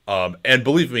while. And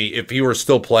believe me, if he were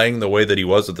still playing the way that he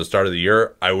was at the start of the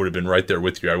year, I would have been right there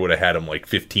with you. I would have had him like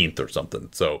 15th or something.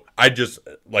 So I just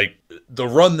like the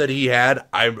run that he had.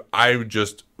 I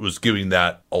just was giving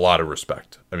that a lot of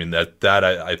respect. I mean that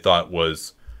I thought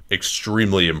was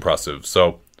extremely impressive.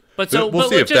 So.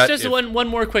 One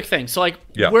more quick thing. So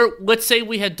let's say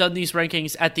we had done these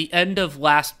rankings at the end of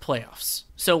last playoffs.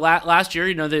 So last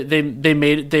year,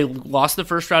 they lost the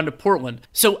first round to Portland.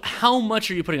 So how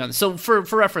much are you putting on this? So for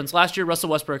reference, last year Russell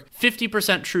Westbrook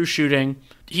 50% true shooting.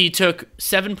 He took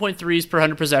 7.3s per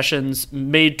 100 possessions,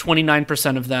 made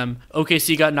 29% of them.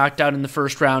 OKC got knocked out in the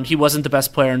first round. He wasn't the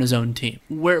best player on his own team.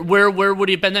 Where would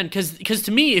he have been then? Because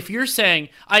to me, if you're saying,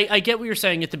 I get what you're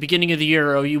saying at the beginning of the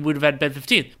year, you would have had been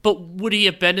 15th, but would he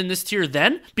have been in this tier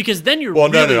then? Because then you're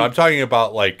no. I'm talking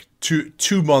about like 2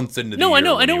 months into the year.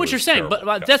 No, I know what you're saying,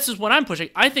 but that's just what I'm pushing.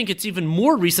 I think it's even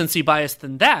more recency bias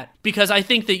than that, because I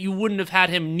think that you wouldn't have had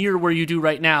him near where you do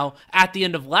right now at the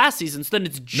end of last season. So then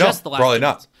it's just the last. Probably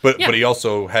not. But he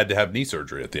also had to have knee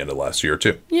surgery at the end of last year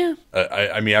too. Yeah.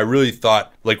 I mean, I really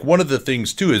thought like one of the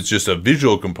things too is just a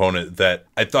visual component that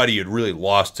I thought he had really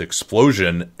lost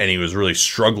explosion and he was really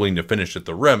struggling to finish at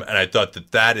the rim. And I thought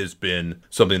that has been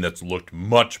something that's looked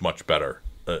much, much better.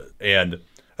 And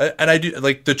I do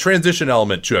like the transition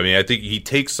element too. I mean, I think he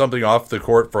takes something off the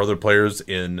court for other players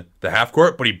in the half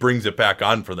court, but he brings it back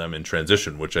on for them in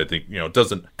transition, which I think,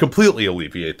 doesn't completely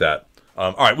alleviate that.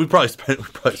 All right, we probably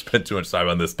spent too much time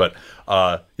on this, but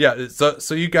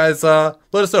so you guys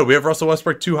let us know. Do we have Russell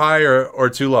Westbrook too high or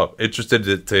too low? Interested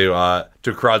to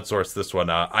crowdsource this one.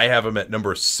 I have him at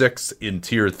number 6 in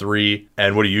tier 3,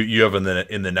 and what do you have in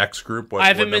the next group? I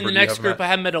have him in the next group. I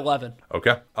have him at 11.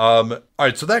 Okay. All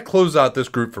right, so that closed out this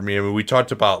group for me. I mean, we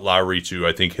talked about Lowry too.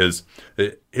 I think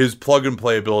his plug and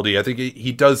play ability, I think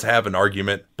he does have an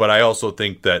argument, but I also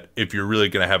think that if you're really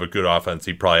going to have a good offense,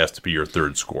 he probably has to be your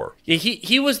third scorer. Yeah,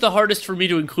 he was the hardest for me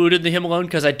to include in the him alone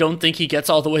because I don't think he gets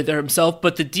all the way there himself,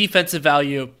 but the defensive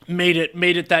value made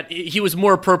it that he was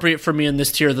more appropriate for me in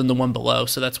this tier than the one below,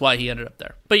 so that's why he ended up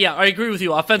there. But yeah, I agree with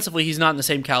you. Offensively, he's not in the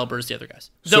same caliber as the other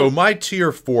guys. So my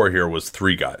tier 4 here was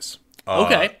 3 guys.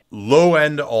 Okay.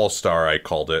 Low-end all-star, I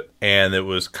called it. And it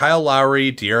was Kyle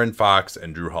Lowry, De'Aaron Fox,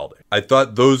 and Drew Holiday. I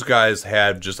thought those guys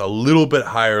had just a little bit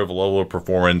higher of a level of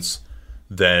performance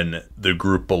than the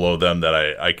group below them that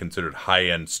I considered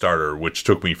high-end starter, which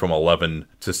took me from 11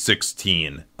 to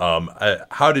 16.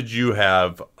 How did you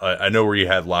have, I know where you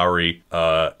had Lowry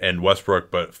and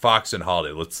Westbrook, but Fox and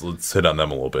Holiday, let's hit on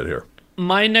them a little bit here.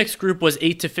 My next group was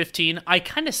 8 to 15. I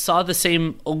kind of saw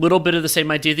a little bit of the same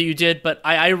idea that you did, but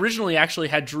I originally actually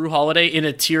had Drew Holiday in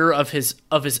a tier of his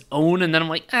own, and then I'm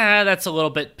like, that's a little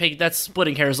bit that's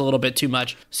splitting hairs a little bit too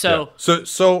much. So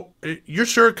you're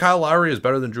sure Kyle Lowry is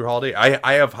better than Drew Holiday?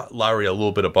 I have Lowry a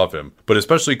little bit above him, but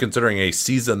especially considering a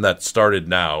season that started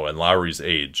now and Lowry's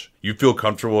age, you feel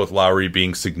comfortable with Lowry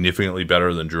being significantly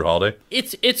better than Drew Holiday?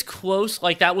 It's close.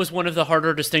 Like, that was one of the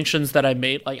harder distinctions that I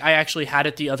made. Like, I actually had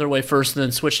it the other way first and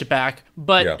then switched it back.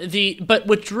 But but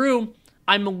with Drew,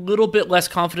 I'm a little bit less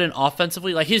confident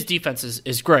offensively. Like, his defense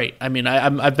is great. I mean,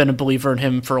 I've been a believer in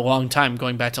him for a long time,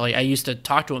 going back to, like, I used to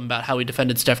talk to him about how he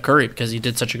defended Steph Curry because he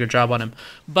did such a good job on him.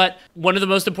 But one of the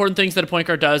most important things that a point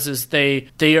guard does is they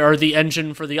are the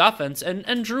engine for the offense.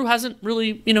 And Drew hasn't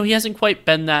really, he hasn't quite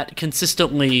been that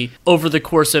consistently over the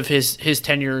course of his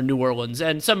tenure in New Orleans.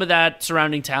 And some of that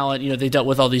surrounding talent, they dealt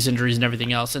with all these injuries and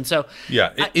everything else. And so...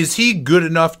 Yeah. Is he good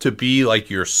enough to be, like,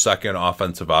 your second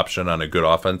offensive option on a good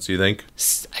offense, you think?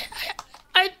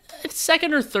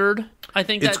 second or third. I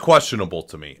think it's questionable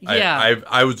to me. Yeah.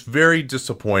 I was very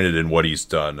disappointed in what he's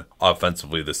done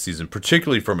offensively this season,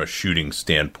 particularly from a shooting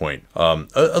standpoint.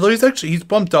 Although he's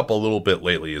bumped up a little bit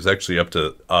lately. He's actually up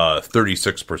to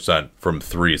 36% from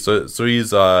three. So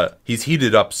he's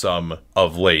heated up some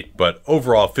of late, but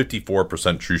overall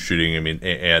 54% true shooting. I mean,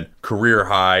 and career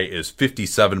high is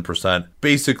 57%.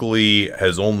 Basically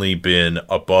has only been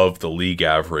above the league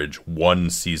average one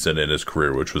season in his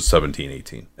career, which was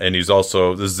 17-18. And he's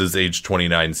also, this is his age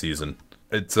 29 season.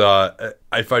 It's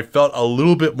if I felt a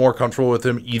little bit more comfortable with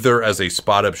him either as a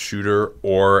spot up shooter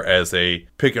or as a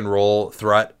pick and roll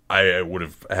threat, I would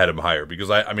have had him higher, because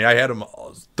I had him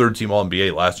third team All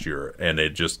NBA last year, and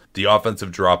the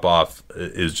offensive drop off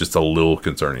is just a little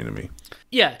concerning to me.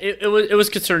 Yeah, it was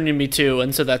concerning to me too,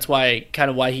 and so that's why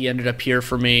he ended up here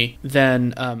for me.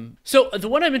 Then, so the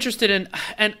one I'm interested in,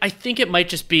 and I think it might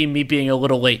just be me being a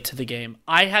little late to the game.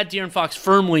 I had De'Aaron Fox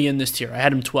firmly in this tier. I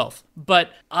had him 12th, but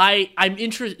I'm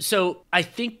interested. So I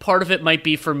think part of it might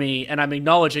be for me, and I'm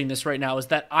acknowledging this right now, is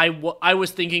that I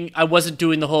was thinking I wasn't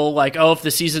doing the whole like, oh, if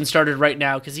the season started right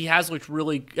now, because he has looked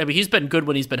really. I mean, he's been good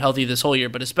when he's been healthy this whole year,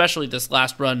 but especially this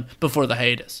last run before the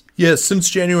hiatus. Yeah, since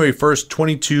January 1st,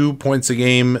 22 points a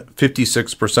game,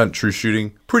 56% true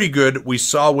shooting. Pretty good. We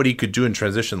saw what he could do in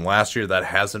transition last year. That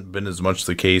hasn't been as much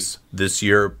the case this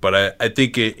year, but I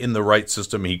think in the right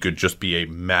system, he could just be a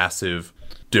massive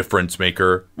difference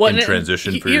maker in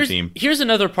transition for your team. Here's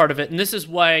another part of it, and this is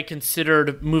why I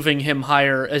considered moving him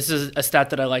higher. This is a stat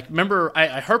that I like. Remember,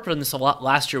 I harped on this a lot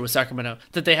last year with Sacramento,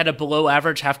 that they had a below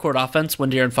average half-court offense when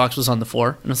De'Aaron Fox was on the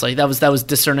floor, and it's like that was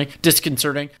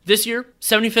disconcerting. This year,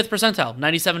 75th percentile,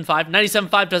 97.5.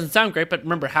 97.5 doesn't sound great, but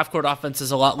remember, half-court offense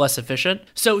is a lot less efficient.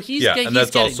 So he's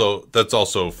that's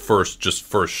also first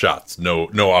shots, no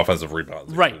offensive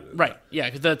rebounds. Right. Yeah,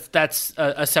 because that's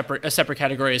a separate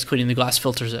category as cleaning the glass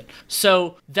filters it.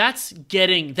 So that's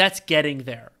getting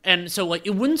there. And so like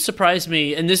it wouldn't surprise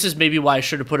me, and this is maybe why I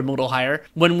should have put him a little higher,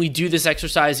 when we do this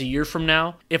exercise a year from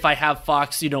now, if I have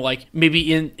Fox, like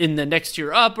maybe in the next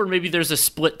tier up, or maybe there's a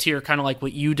split tier kind of like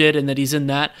what you did and that he's in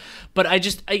that. But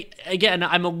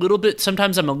I'm a little bit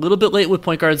late with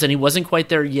point guards, and he wasn't quite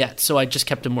there yet, so I just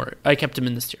kept him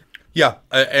in this tier. Yeah,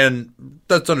 and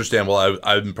that's understandable.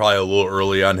 I'm probably a little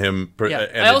early on him. Yeah.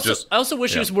 And I also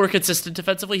wish he was more consistent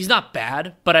defensively. He's not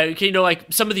bad, but like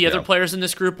some of the other players in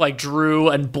this group, like Drew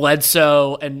and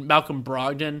Bledsoe and Malcolm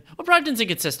Brogdon. Well, Brogdon's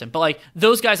inconsistent, but like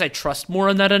those guys, I trust more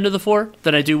on that end of the floor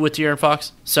than I do with De'Aaron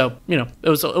Fox. So it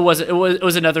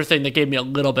was another thing that gave me a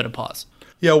little bit of pause.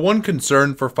 Yeah, one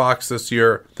concern for Fox this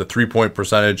year, the 3-point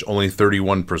percentage, only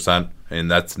 31%, and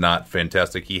that's not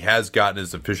fantastic. He has gotten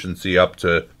his efficiency up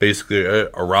to basically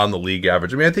around the league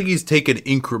average. I mean, I think he's taken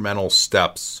incremental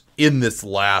steps in this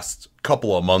last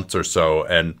couple of months or so,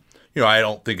 and I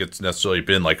don't think it's necessarily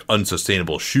been like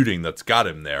unsustainable shooting that's got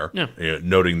him there. Yeah.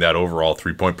 Noting that overall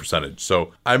 3-point percentage.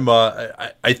 So I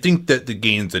think that the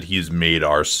gains that he's made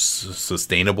are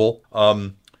sustainable.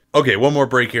 Okay, one more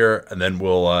break here, and then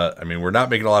we'll. We're not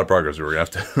making a lot of progress. We're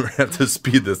gonna have to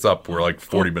speed this up. We're like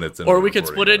 40 minutes in. Or we could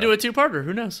split it into a two-parter.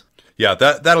 Who knows? Yeah,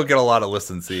 that'll get a lot of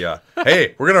listens.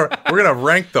 Hey, we're gonna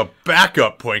rank the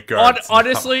backup point guards.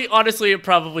 Honestly, it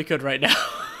probably could right now.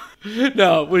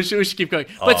 No, we should keep going.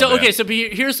 But so here's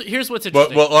what's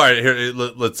interesting. Well, all right. Here,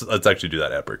 let's actually do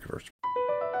that ad break first.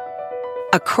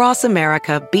 Across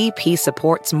America, BP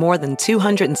supports more than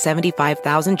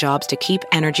 275,000 jobs to keep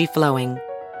energy flowing.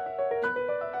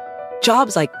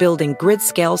 Jobs like building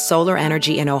grid-scale solar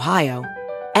energy in Ohio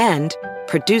and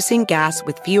producing gas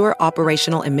with fewer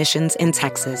operational emissions in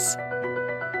Texas.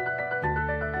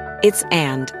 It's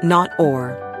and, not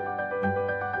or.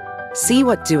 See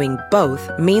what doing both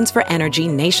means for energy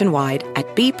nationwide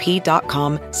at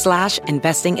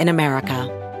bp.com/investing in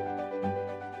America.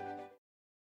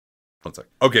 One sec.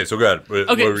 Okay, so go ahead.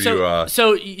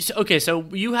 So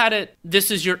you had it.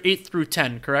 This is your 8 through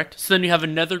 10, correct? So then you have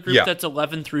another group that's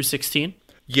 11 through 16.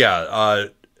 Yeah,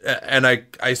 and I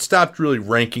stopped really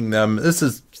ranking them. This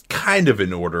is kind of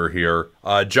in order here.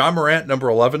 Ja Morant, number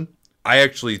 11. I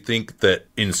actually think that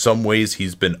in some ways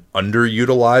he's been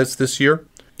underutilized this year.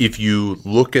 If you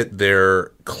look at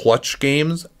their clutch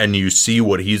games and you see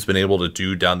what he's been able to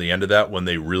do down the end of that, when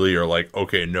they really are like,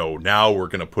 okay, no, now we're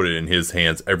going to put it in his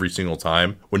hands every single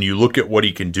time. When you look at what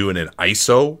he can do in an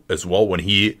ISO as well, when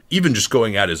he even just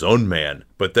going at his own man,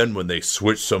 but then when they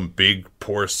switch some big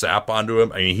poor sap onto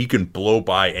him, I mean, he can blow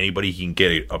by anybody. He can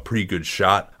get a pretty good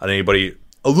shot on anybody.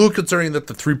 a little concerning that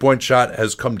the 3-point shot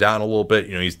has come down a little bit.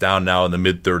 He's down now in the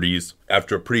mid-30s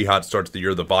after a pretty hot start to the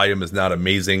year. The volume is not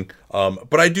amazing.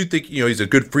 But I do think, he's a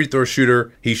good free throw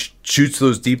shooter. He shoots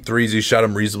those deep threes. He shot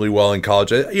them reasonably well in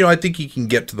college. I think he can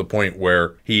get to the point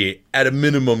where he, at a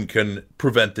minimum, can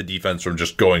prevent the defense from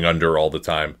just going under all the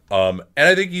time. And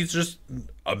I think he's just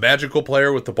a magical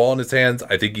player with the ball in his hands.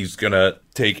 I think he's going to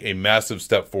take a massive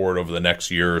step forward over the next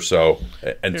year or so.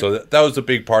 And so that was a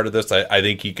big part of this. I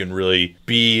think he can really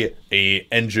be a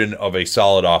engine of a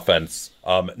solid offense.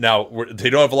 Now, they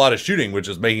don't have a lot of shooting, which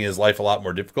is making his life a lot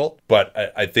more difficult.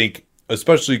 But I think,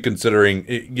 especially considering,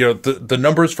 the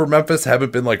numbers for Memphis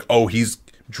haven't been like, oh, he's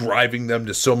driving them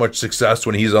to so much success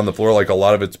when he's on the floor. Like, a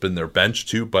lot of it's been their bench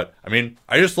too. But I mean,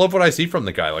 I just love what I see from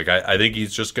the guy. Like, I think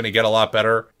he's just going to get a lot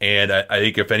better. And I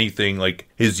think if anything, like,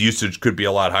 his usage could be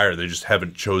a lot higher. They just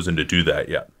haven't chosen to do that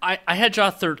yet. I had Ja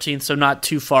 13th, so not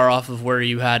too far off of where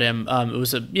you had him. It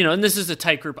was and this is a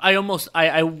tight group. I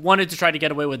wanted to try to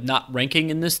get away with not ranking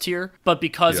in this tier, but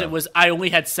because I only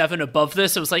had 7 above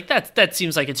this, it was like, that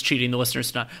seems like it's cheating the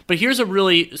listeners not. But here's a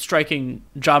really striking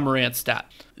Ja Morant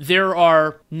stat. There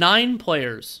are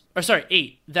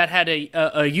 8 that had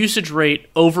a usage rate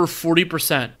over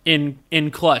 40%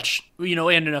 in clutch,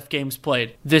 and enough games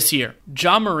played this year.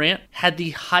 Ja Morant had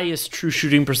the highest true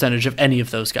shooting percentage of any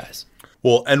of those guys.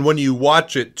 Well, and when you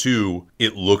watch it too,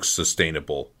 it looks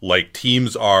sustainable. Like,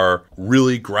 teams are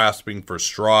really grasping for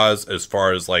straws as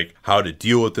far as like how to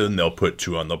deal with them. They'll put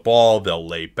 2 on the ball. They'll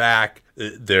lay back.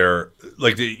 They're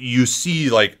like, you see,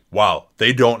 like, wow,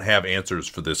 they don't have answers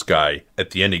for this guy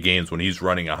at the end of games when he's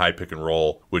running a high pick and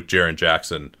roll with Jaren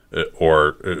Jackson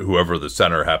or whoever the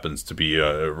center happens to be,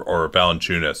 or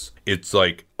Valanciunas. It's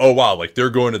like, oh wow, like, they're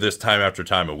going to this time after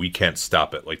time and we can't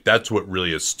stop it. Like, that's what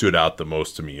really has stood out the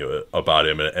most to me about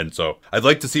him. And so I'd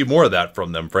like to see more of that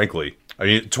from them, frankly. I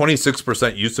mean,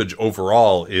 26% usage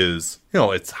overall is,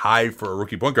 it's high for a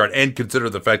rookie point guard, and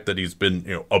consider the fact that he's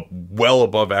been, a well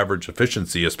above average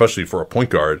efficiency, especially for a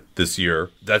point guard this year.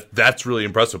 That's really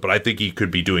impressive, but I think he could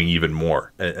be doing even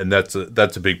more. And that's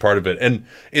a big part of it. And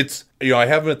it's, I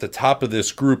have him at the top of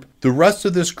this group. The rest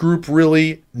of this group,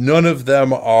 really, none of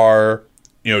them are,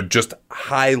 just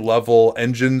high level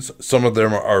engines. Some of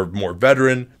them are more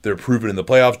veteran. They're proven in the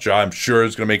playoffs. Ja, I'm sure,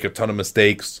 is going to make a ton of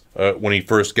mistakes when he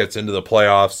first gets into the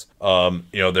playoffs.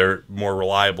 They're more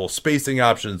reliable spacing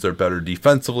options. They're better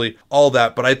defensively, all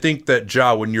that. But I think that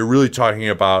Ja, when you're really talking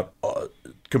about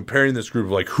comparing this group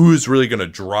of like who's really going to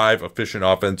drive efficient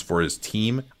offense for his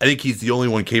team, I think he's the only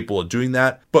one capable of doing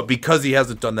that. But because he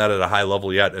hasn't done that at a high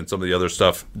level yet, and some of the other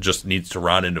stuff just needs to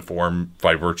round into form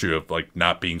by virtue of like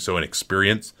not being so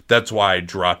inexperienced, that's why I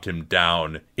dropped him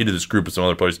down into this group of some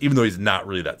other players, even though he's not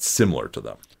really that similar to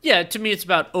them. Yeah, to me, it's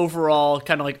about overall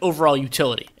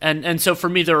utility. And so for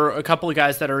me, there are a couple of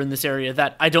guys that are in this area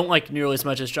that I don't like nearly as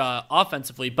much as Ja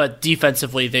offensively, but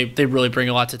defensively, they really bring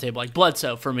a lot to the table. Like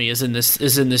Bledsoe, for me, is in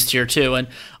this tier too. And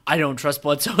I don't trust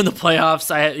Bledsoe in the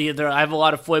playoffs. I have a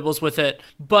lot of foibles with it,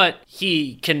 but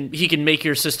he can make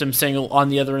your system sing on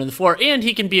the other end of the floor, and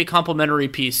he can be a complementary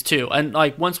piece too. And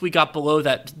like once we got below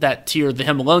that tier, the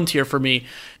him alone tier for me,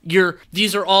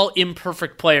 these are all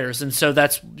imperfect players, and so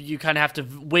that's, you kind of have to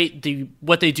weight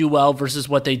what they do well versus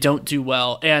what they don't do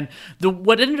well. And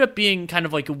what ended up being kind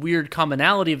of like a weird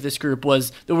commonality of this group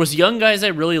was there was young guys I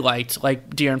really liked, like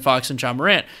De'Aaron Fox and Ja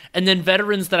Morant, and then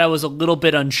veterans that I was a little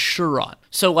bit unsure on.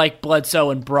 So like Bledsoe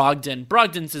and Brogdon.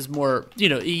 Brogdon's is more,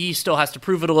 he still has to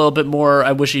prove it a little bit more.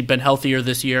 I wish he'd been healthier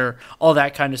this year, all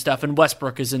that kind of stuff. And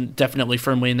Westbrook is definitely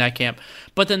firmly in that camp.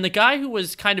 But then the guy who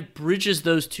was kind of bridges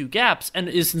those two gaps and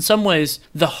is in some ways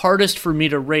the hardest for me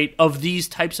to rate of these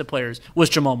types of players was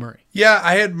Jamal Murray. Yeah,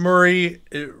 I had Murray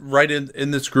right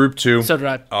in this group too. So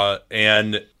did I.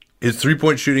 And his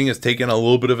three-point shooting has taken a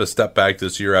little bit of a step back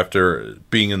this year after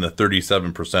being in the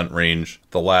 37% range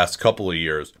the last couple of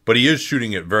years. But he is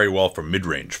shooting it very well from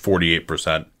mid-range,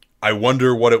 48%. I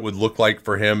wonder what it would look like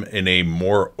for him in a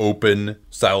more open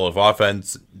style of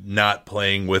offense, not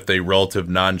playing with a relative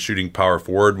non-shooting power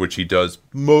forward, which he does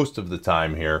most of the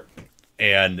time here.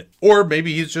 Or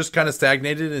maybe he's just kind of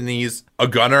stagnated and he's a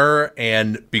gunner,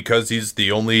 and because he's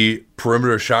the only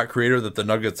perimeter shot creator that the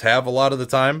Nuggets have a lot of the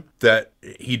time, that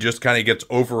he just kind of gets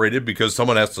overrated because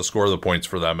someone has to score the points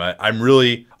for them. I'm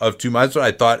really of two minds.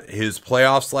 I thought his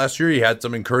playoffs last year, he had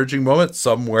some encouraging moments,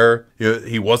 some where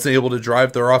he wasn't able to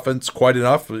drive their offense quite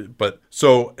enough. But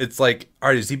so it's like, all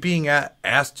right, is he being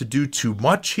asked to do too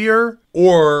much here?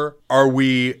 Or are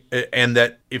we, and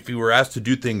that if he were asked to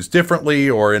do things differently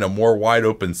or in a more wide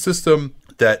open system,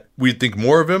 that we'd think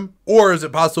more of him? Or is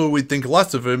it possible we'd think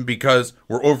less of him because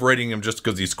we're overrating him just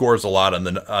because he scores a lot on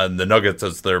the Nuggets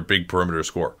as their big perimeter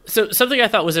scorer? So something I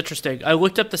thought was interesting, I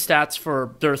looked up the stats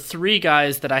for, there are 3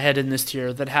 guys that I had in this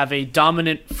tier that have a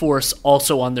dominant force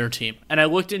also on their team. And I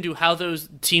looked into how those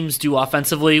teams do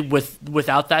offensively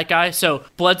without that guy. So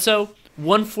Bledsoe,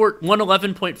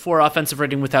 111.4 offensive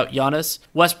rating without Giannis.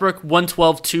 Westbrook,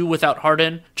 112.2 without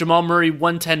Harden. Jamal Murray,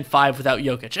 110.5 without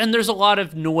Jokic. And there's a lot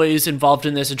of noise involved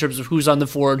in this in terms of who's on the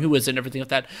floor and who isn't and everything like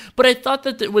that. But I thought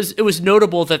that it was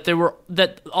notable that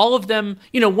that all of them,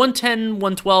 110,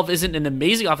 112 isn't an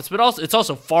amazing offense, but also it's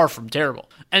also far from terrible.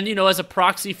 And, as a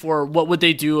proxy for what would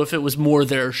they do if it was more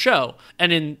their show.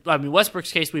 And in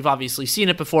Westbrook's case, we've obviously seen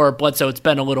it before. Bledsoe, it's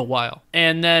been a little while.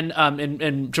 And then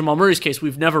in Jamal Murray's case,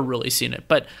 we've never really seen it.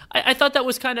 But I thought that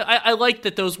was kind of, I liked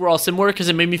that those were all similar because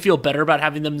it made me feel better about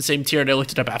having them in the same tier, and I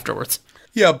looked it up afterwards.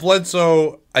 Yeah,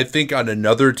 Bledsoe, I think on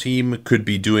another team could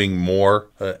be doing more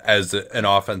as an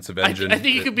offensive engine. I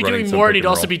think he could be doing more, and he'd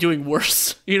also be doing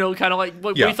worse. Kind of like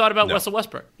what we thought about Russell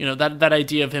Westbrook. That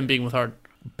idea of him being with Harden.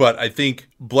 But I think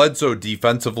Bledsoe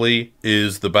defensively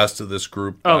is the best of this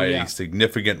group by a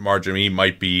significant margin. He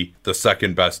might be the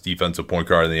second best defensive point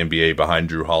guard in the NBA behind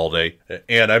Drew Holiday.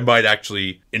 And I might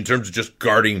actually, in terms of just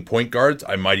guarding point guards,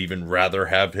 I might even rather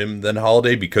have him than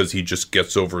Holiday because he just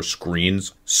gets over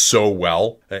screens so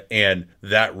well. And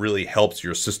that really helps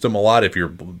your system a lot if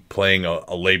you're playing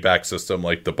a layback system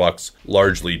like the Bucks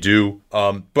largely do.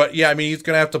 But yeah, he's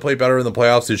going to have to play better in the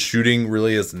playoffs. His shooting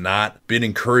really has not been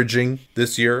encouraging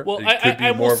this year. Well, it could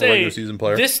be more of a regular season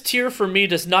player. This tier for me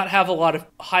does not have a lot of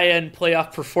high-end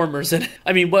playoff performers in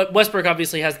it. Westbrook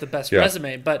obviously has the best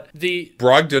resume, but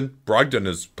Brogdon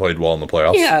has played well in the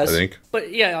playoffs, I think. But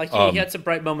he had some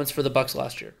bright moments for the Bucks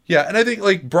last year. Yeah, and I think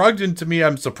Brogdon, to me,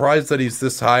 I'm surprised that he's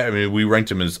this high. We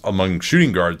ranked him as among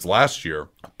shooting guards last year,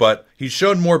 but he's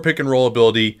shown more pick and roll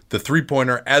ability. The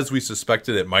three-pointer, as we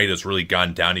suspected it might, has really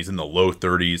gone down. He's in the low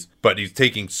 30s, but he's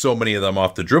taking so many of them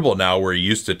off the dribble now where he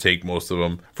used to take most of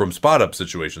them from spot-up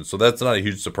situations. So that's not a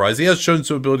huge surprise. He has shown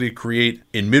some ability to create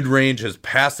in mid-range. His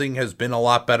passing has been a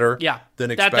lot better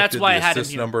than expected. That's why I had him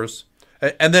assist numbers.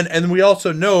 And we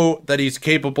also know that he's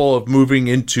capable of moving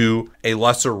into a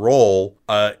lesser role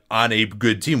on a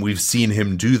good team. We've seen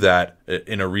him do that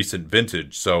in a recent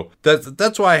vintage. So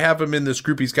that's why I have him in this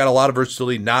group. He's got a lot of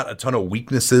versatility, not a ton of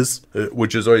weaknesses,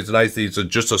 which is always nice. He's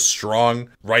just a strong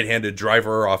right-handed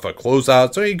driver off a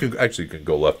closeout. So he can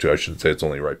go left too. I shouldn't say it's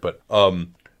only right, but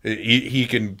he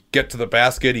can get to the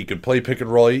basket. He can play pick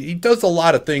and roll. He does a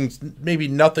lot of things, maybe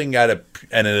nothing at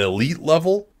an elite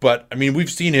level. But,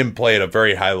 we've seen him play at a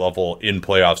very high level in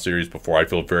playoff series before. I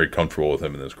feel very comfortable with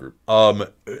him in this group.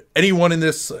 Anyone in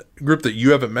this group that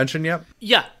you haven't mentioned yet?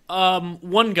 Yeah.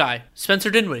 One guy,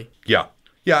 Spencer Dinwiddie. Yeah.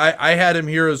 Yeah, I had him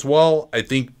here as well. I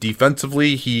think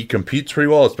defensively he competes pretty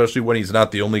well, especially when he's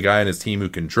not the only guy on his team who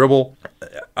can dribble.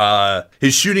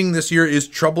 His shooting this year is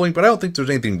troubling, but I don't think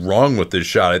there's anything wrong with his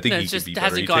shot. I think he could be better.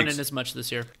 Hasn't gone in as much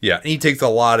this year. Yeah, and he takes a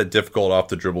lot of difficult off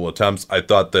the dribble attempts. I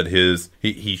thought that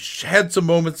he had some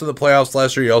moments in the playoffs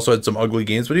last year. He also had some ugly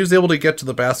games, but he was able to get to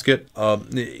the basket.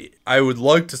 I would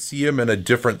like to see him in a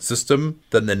different system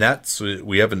than the Nets.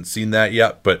 We haven't seen that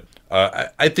yet, but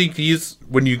I think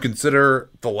when you consider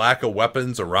the lack of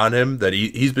weapons around him, that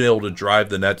he's been able to drive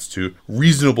the Nets to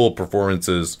reasonable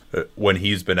performances when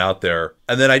he's been out there.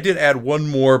 And then I did add one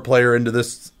more player into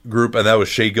this group, and that was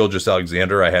Shai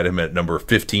Gilgeous-Alexander. I had him at number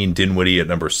 15, Dinwiddie at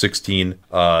number 16.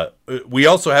 We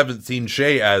also haven't seen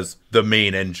Shai as the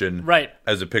main engine,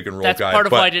 as a pick and roll guy. That's part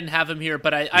of why I didn't have him here,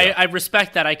 but I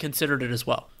respect that. I considered it as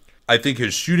well. I think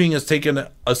his shooting has taken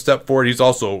a step forward. He's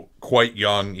also quite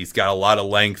young. He's got a lot of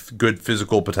length, good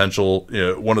physical potential,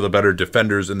 one of the better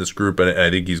defenders in this group, and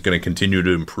I think he's going to continue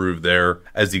to improve there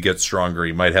as he gets stronger.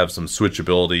 He might have some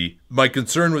switchability. My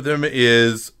concern with him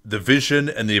is the vision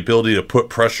and the ability to put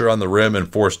pressure on the rim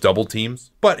and force double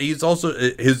teams. But he's also,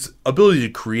 his ability to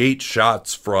create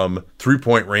shots from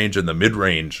three-point range and the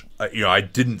mid-range, I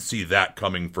didn't see that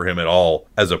coming for him at all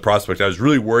as a prospect. I was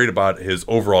really worried about his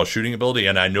overall shooting ability,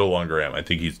 and I no longer am. I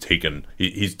think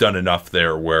he's done enough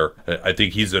there where I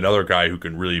think he's another guy who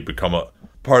can really become a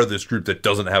part of this group that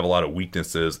doesn't have a lot of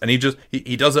weaknesses. And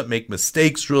he doesn't make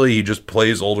mistakes, really. He just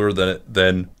plays older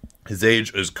than his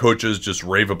age. His coaches just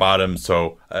rave about him.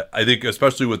 So I think,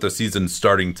 especially with the season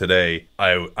starting today,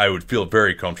 I would feel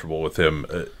very comfortable with him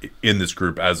in this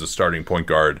group as a starting point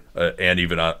guard, and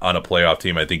even on a playoff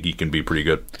team. I think he can be pretty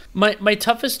good. My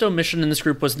toughest omission in this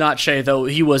group was not Shea, though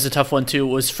he was a tough one too.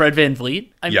 Was Fred VanVleet.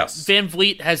 Yes,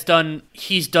 VanVleet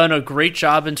he's done a great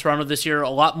job in Toronto this year. A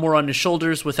lot more on his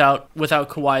shoulders without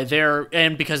Kawhi there,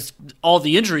 and because all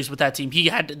the injuries with that team,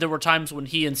 there were times when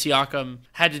he and Siakam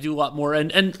had to do a lot more,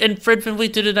 and Fred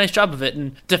VanVleet did a nice job of it.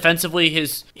 And defensively,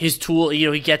 his tool,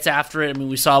 he gets after it. I mean,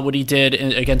 we saw what he did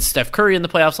against Steph Curry in the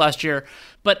playoffs last year,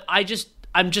 but I'm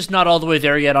just not all the way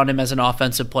there yet on him as an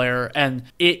offensive player, and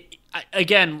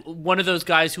again, one of those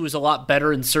guys who is a lot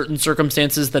better in certain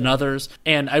circumstances than others.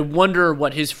 And I wonder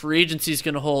what his free agency is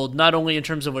going to hold, not only in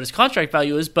terms of what his contract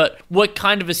value is, but what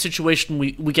kind of a situation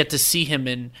we get to see him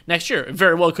in next year. It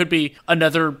very well could be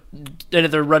another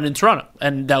run in Toronto,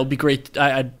 and that would be great.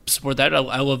 I'd support that.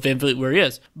 I love VanVleet where he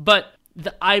is. But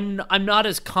I'm not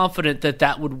as confident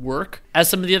that would work as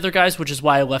some of the other guys, which is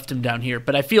why I left him down here.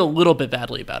 But I feel a little bit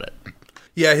badly about it.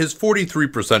 Yeah, his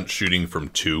 43% shooting from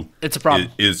two it's a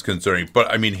problem. Is concerning.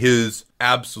 But, I mean, his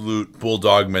absolute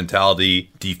bulldog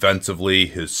mentality defensively,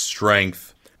 his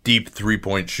strength, deep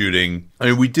three-point shooting. I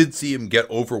mean, we did see him get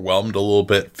overwhelmed a little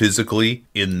bit physically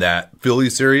in that Philly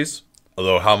series.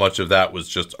 Although how much of that was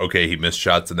just, okay, he missed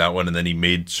shots in that one and then he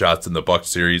made shots in the Bucks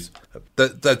series.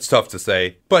 That's tough to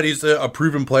say. But he's a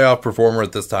proven playoff performer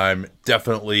at this time.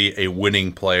 Definitely a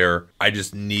winning player. I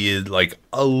just need like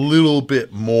a little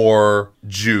bit more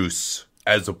juice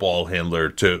as a ball handler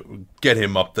to get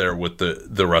him up there with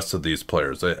the rest of these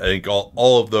players. I think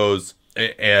all of those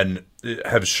and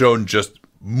have shown just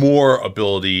more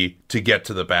ability to get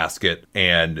to the basket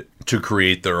and to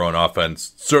create their own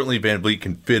offense. Certainly VanVleet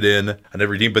can fit in on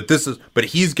every team, but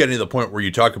he's getting to the point where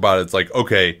you talk about it, it's like,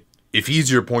 okay, if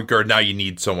he's your point guard, now you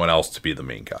need someone else to be the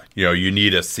main guy. You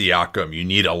need a Siakam, you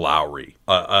need a Lowry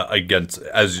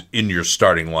as in your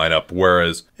starting lineup.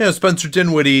 Whereas, Spencer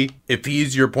Dinwiddie, if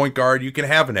he's your point guard, you can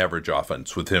have an average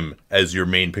offense with him as your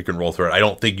main pick and roll threat. I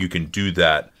don't think you can do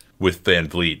that with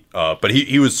VanVleet, but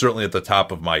he was certainly at the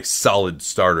top of my solid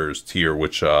starters tier,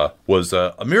 which was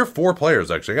a mere 4 players,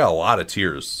 actually. I got a lot of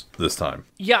tiers this time.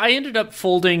 Yeah, I ended up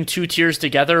folding 2 tiers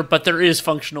together, but there is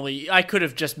functionally, I could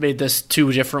have just made this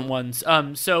 2 different ones.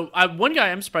 So one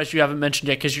guy I'm surprised you haven't mentioned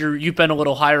yet, because you've been a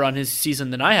little higher on his season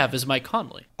than I have, is Mike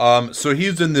Conley. So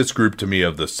he's in this group to me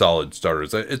of the solid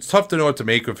starters. It's tough to know what to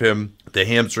make of him. The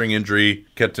hamstring injury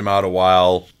kept him out a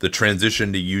while. The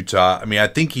transition to Utah. I mean, I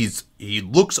think he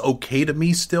looks okay to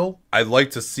me still. I'd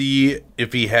like to see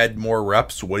if he had more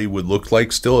reps, what he would look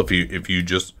like still if you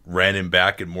just ran him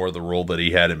back in more of the role that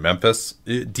he had in Memphis.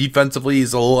 Defensively,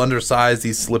 he's a little undersized.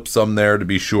 He slipped some there, to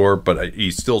be sure, but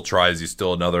he still tries. He's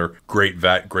still another great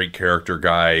vet, great character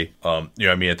guy. I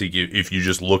think if you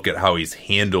just look at how he's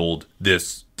handled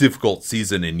this difficult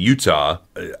season in Utah,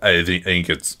 I think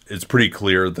it's pretty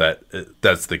clear that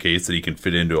that's the case, that he can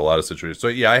fit into a lot of situations. So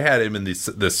yeah, I had him in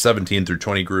the 17 through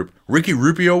 20 group. Ricky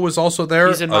Rubio was also there.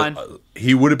 He's in mine.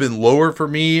 He would have been lower for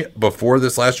me before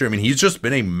this last year. I mean, he's just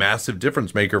been a massive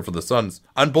difference maker for the Suns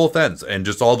on both ends, and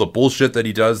just all the bullshit that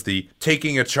he does, the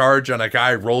taking a charge on a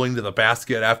guy rolling to the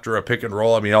basket after a pick and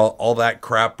roll. I mean, all that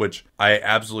crap, which I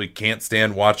absolutely can't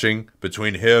stand watching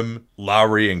between him,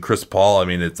 Lowry, and Chris Paul. I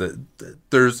mean,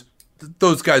 there's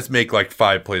those guys make like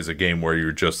 5 plays a game where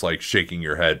you're just like shaking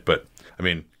your head. But I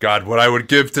mean, God, what I would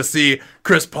give to see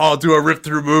Chris Paul do a rip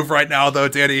through move right now, though,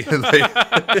 Danny.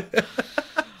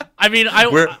 I mean,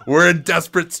 we're in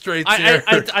desperate straits here.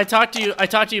 I talked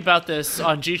to you about this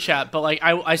on GChat, but like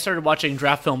I started watching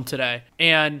draft film today,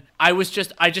 and I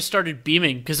just started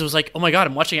beaming because it was like, oh my God,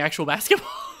 I'm watching actual basketball.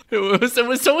 It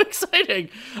was so exciting.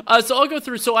 So I'll go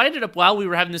through. So I ended up, while we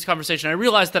were having this conversation, I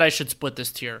realized that I should split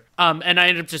this tier. And I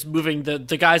ended up just moving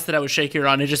the guys that I was shakier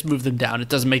on. I just moved them down. It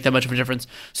doesn't make that much of a difference.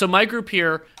 So my group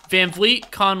here: VanVleet,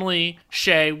 Conley,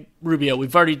 Shea, Rubio.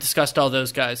 We've already discussed all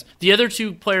those guys. The other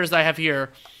 2 players that I have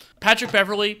here: Patrick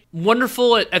Beverley,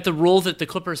 wonderful at the role that the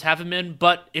Clippers have him in,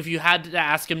 but if you had to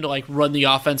ask him to like run the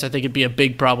offense, I think it'd be a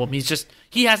big problem.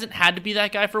 He hasn't had to be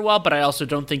that guy for a while, but I also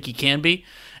don't think he can be.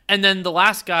 And then the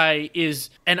last guy is,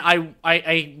 and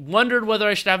I wondered whether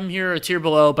I should have him here or a tier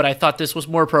below, but I thought this was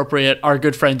more appropriate, our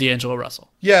good friend D'Angelo Russell.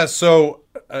 Yeah, so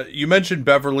you mentioned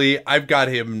Beverley. I've got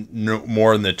him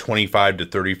more in the 25 to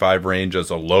 35 range as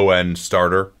a low-end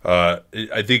starter.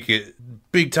 I think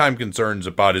big time concerns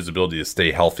about his ability to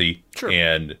stay healthy. Sure.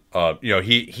 And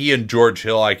he and George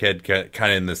Hill I had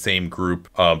kind of in the same group.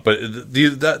 But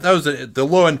that was the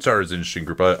low end starter is an interesting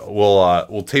group.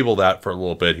 We'll table that for a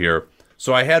little bit here.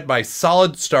 So I had my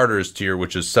solid starters tier,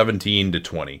 which is 17 to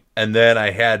 20. And then I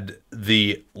had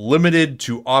the limited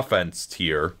to offense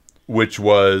tier, which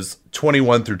was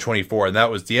 21 through 24. And that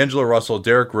was D'Angelo Russell,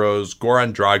 Derrick Rose,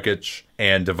 Goran Dragic,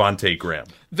 and Devontae Graham.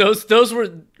 Those were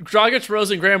Dragic, Rose,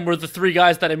 and Graham were the three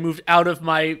guys that I moved out of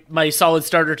my solid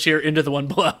starter tier into the one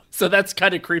below. So that's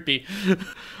kind of creepy.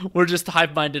 We're just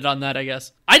hive-minded on that, I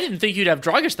guess. I didn't think you'd have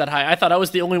Dragic that high. I thought I was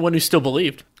the only one who still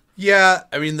believed. Yeah,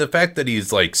 I mean, the fact that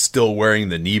he's like still wearing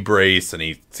the knee brace and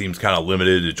he seems kind of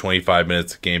limited to 25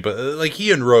 minutes a game, but like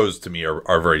he and Rose to me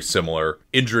are very similar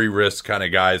injury risk kind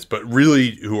of guys, but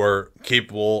really who are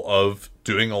capable of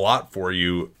doing a lot for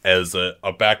you as a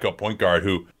backup point guard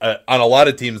who on a lot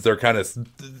of teams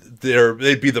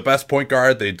they'd be the best point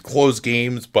guard, they'd close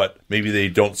games, but maybe they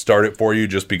don't start it for you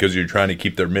just because you're trying to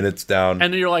keep their minutes down.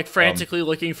 And then you're like frantically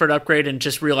looking for an upgrade and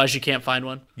just realize you can't find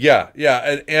one. Yeah.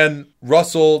 And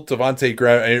Russell, Devontae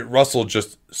Graham, Russell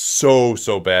just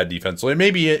so bad defensively.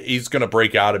 Maybe he's going to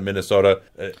break out in Minnesota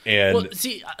and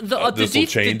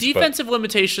the defensive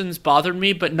limitations bothered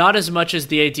me, but not as much as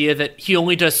the idea that he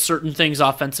only does certain things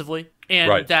offensively.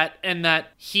 And that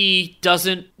he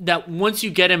doesn't, that once you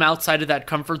get him outside of that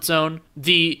comfort zone,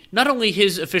 not only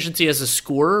his efficiency as a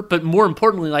scorer, but more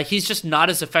importantly, like he's just not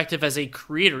as effective as a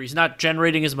creator. He's not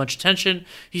generating as much attention.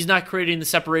 He's not creating the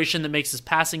separation that makes his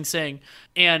passing sing.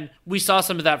 And we saw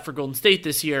some of that for Golden State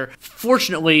this year.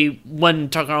 Fortunately, when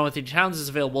Karl-Anthony Towns is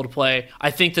available to play,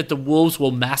 I think that the Wolves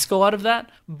will mask a lot of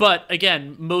that. But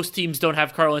again, most teams don't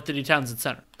have Karl-Anthony Towns at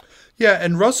center. Yeah,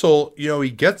 and Russell, he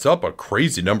gets up a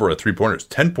crazy number of three-pointers,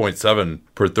 10.7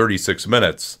 per 36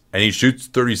 minutes, and he shoots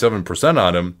 37%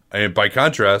 on him. And by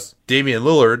contrast, Damian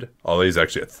Lillard, he's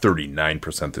actually at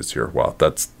 39% this year. Wow,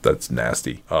 that's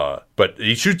nasty. But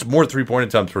he shoots more three-point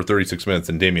attempts per 36 minutes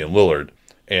than Damian Lillard.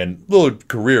 And Lillard's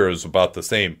career is about the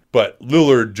same. But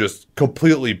Lillard just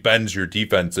completely bends your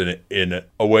defense in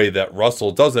a way that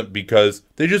Russell doesn't because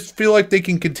they just feel like they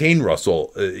can contain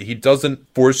Russell. He doesn't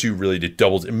force you really to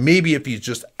double. Maybe if he's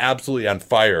just absolutely on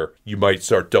fire, you might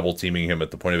start double teaming him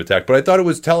at the point of attack. But I thought it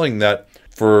was telling that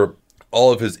for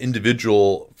all of his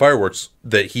individual fireworks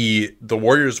that the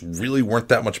Warriors really weren't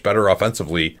that much better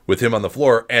offensively with him on the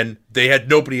floor, and they had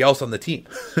nobody else on the team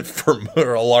for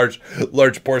a large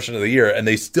portion of the year, and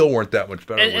they still weren't that much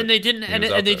better. And they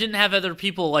didn't have other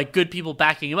people, like good people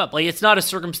backing him up. Like it's not a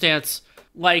circumstance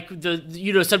like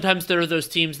sometimes there are those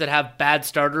teams that have bad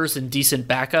starters and decent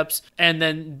backups, and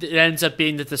then it ends up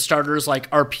being that the starters like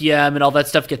RPM and all that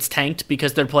stuff gets tanked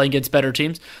because they're playing against better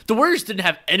teams. The Warriors didn't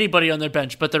have anybody on their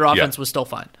bench, but their offense was still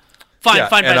fine.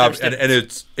 And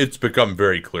it's become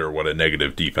very clear what a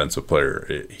negative defensive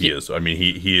player he is. I mean,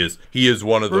 he is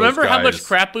one of those Remember guys. how much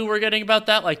crap we were getting about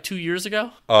that like 2 years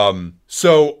ago?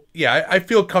 So yeah, I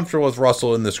feel comfortable with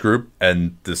Russell in this group,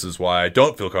 and this is why I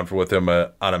don't feel comfortable with him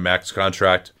on a max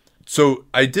contract. So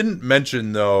I didn't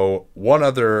mention though one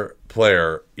other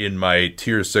player in my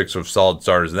tier 6 of solid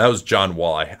starters, and that was John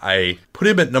Wall. I put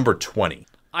him at number 20.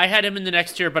 I had him in the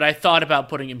next tier, but I thought about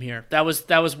putting him here. That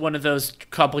was one of those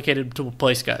complicated to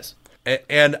place guys.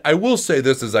 And I will say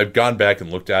this as I've gone back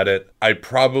and looked at it, I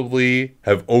probably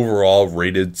have overall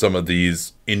rated some of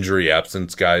these injury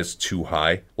absence guys too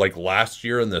high. Like last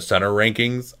year in the center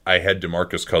rankings, I had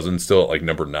DeMarcus Cousins still at like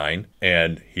number 9,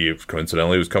 and he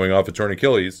coincidentally was coming off a torn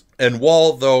Achilles. And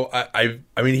Wall, though, I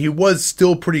mean, he was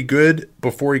still pretty good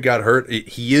before he got hurt.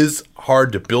 He is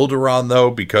hard to build around,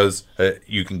 though, because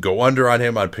you can go under on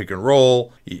him on pick and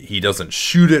roll. He doesn't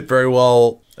shoot it very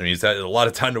well. I mean, he's had a lot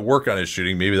of time to work on his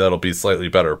shooting. Maybe that'll be slightly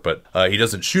better, but he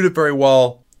doesn't shoot it very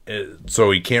well, so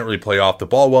he can't really play off the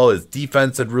ball well. His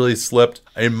defense had really slipped.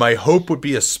 And my hope would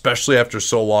be, especially after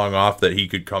so long off, that he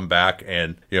could come back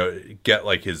and get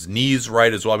like his knees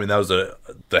right as well. I mean, that was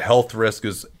the health risk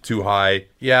is too high.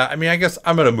 Yeah, I mean, I guess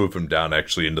I'm gonna move him down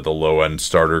actually into the low end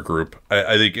starter group.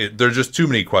 I think there's just too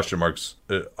many question marks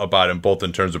about him, both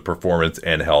in terms of performance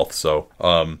and health. So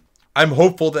I'm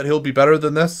hopeful that he'll be better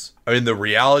than this. I mean, the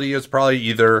reality is probably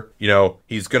either,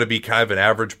 he's going to be kind of an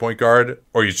average point guard,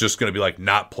 or he's just going to be like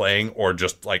not playing, or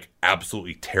just like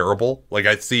absolutely terrible. Like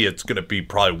I see it's going to be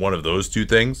probably one of those two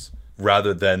things,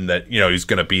 rather than that, he's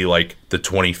going to be like the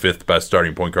 25th best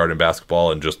starting point guard in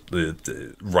basketball and just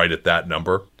right at that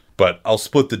number. But I'll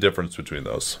split the difference between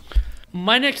those.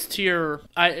 My next tier,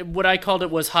 what I called it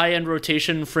was high-end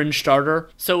rotation fringe starter.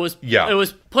 So it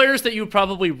was players that you would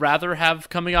probably rather have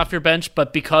coming off your bench,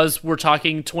 but because we're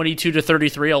talking 22 to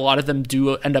 33, a lot of them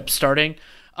do end up starting.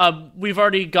 We've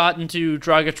already gotten to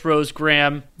Dragic, Rose,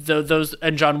 Graham, those,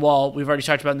 and John Wall. We've already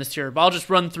talked about in this tier, but I'll just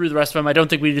run through the rest of them. I don't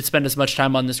think we need to spend as much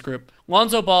time on this group.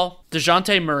 Lonzo Ball,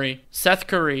 DeJounte Murray, Seth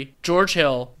Curry, George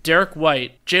Hill, Derek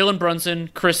White, Jalen Brunson,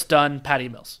 Chris Dunn, Patty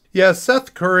Mills. Yeah,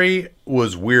 Seth Curry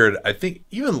was weird. I think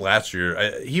even last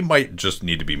year, he might just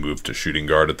need to be moved to shooting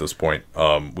guard at this point.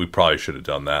 We probably should have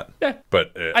done that. Yeah,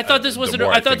 but I thought this was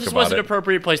an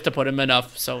appropriate place to put him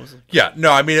enough. So yeah,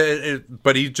 no, I mean,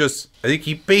 but I think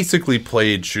he basically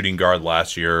played shooting guard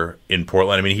last year in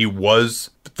Portland. I mean, he was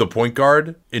the point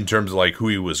guard in terms of like who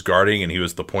he was guarding, and he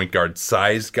was the point guard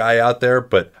size guy out there.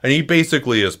 And he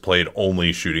basically has played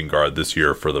only shooting guard this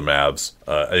year for the Mavs.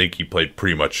 I think he played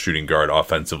pretty much shooting guard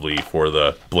offensively for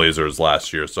the Blazers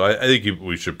last year. So I think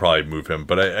we should probably move him.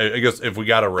 But I guess if we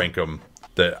got to rank him,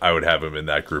 that I would have him in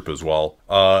that group as well.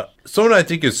 Someone I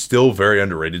think is still very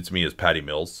underrated to me is Patty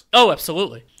Mills. Oh,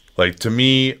 absolutely. Like, to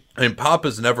me, I mean, Pop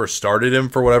has never started him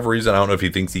for whatever reason. I don't know if he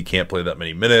thinks he can't play that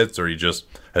many minutes, or he just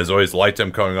has always liked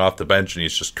him coming off the bench and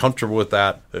he's just comfortable with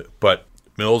that. But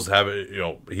Mills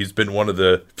he's been one of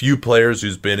the few players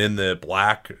who's been in the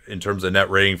black in terms of net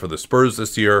rating for the Spurs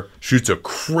this year. Shoots a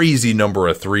crazy number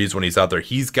of threes when he's out there.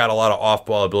 He's got a lot of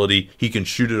off-ball ability. He can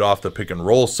shoot it off the pick and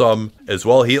roll some as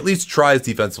well. He at least tries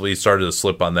defensively. He started to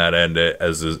slip on that end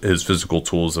as his physical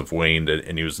tools have waned,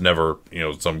 and he was never,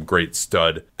 some great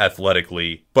stud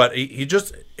athletically. But he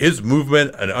just, his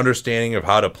movement and understanding of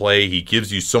how to play, he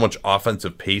gives you so much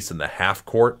offensive pace in the half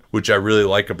court, which I really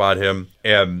like about him.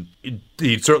 And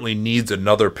he certainly needs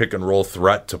another pick and roll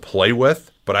threat to play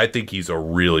with, but I think he's a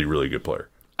really, really good player.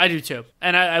 I do too.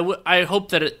 And I hope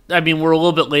that we're a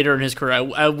little bit later in his career.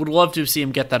 I would love to see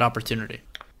him get that opportunity.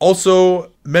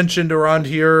 Also mentioned around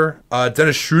here,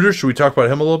 Dennis Schroeder. Should we talk about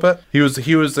him a little bit? He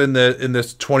was in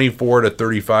this 24 to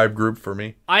 35 group for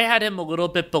me. I had him a little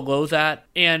bit below that,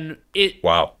 and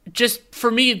wow. Just for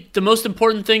me, the most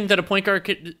important thing that a point guard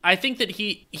could, I think that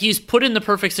he's put in the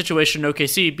perfect situation in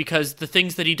OKC because the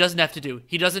things that he doesn't have to do.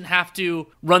 He doesn't have to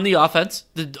run the offense.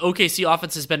 The OKC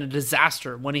offense has been a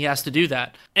disaster when he has to do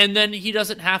that, and then he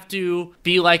doesn't have to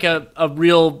be like a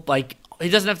real like. He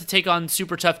doesn't have to take on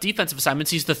super tough defensive assignments.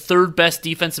 He's the third best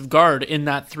defensive guard in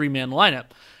that three-man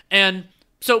lineup. And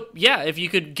so, yeah, if you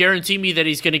could guarantee me that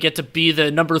he's going to get to be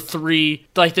the number 3,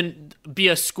 like be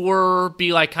a scorer,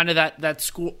 be like kind of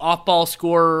that off-ball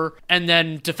scorer, and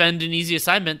then defend an easy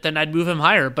assignment, then I'd move him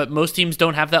higher. But most teams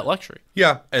don't have that luxury.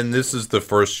 Yeah, and this is the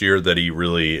first year that he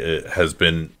really has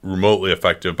been remotely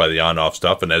effective by the on-off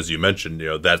stuff. And as you mentioned,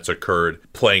 that's occurred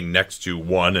playing next to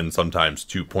one and sometimes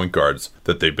 2 point guards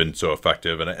that they've been so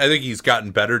effective. And I think he's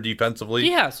gotten better defensively.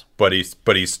 He has, but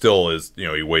he still is.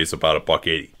 He weighs about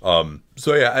 $180.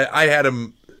 So yeah, I had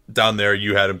him down there.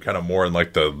 You had him kind of more in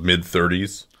like the mid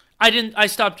 30s. I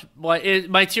stopped.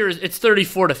 My tier is it's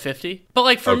 34 to 50. But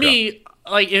like for me,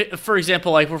 like for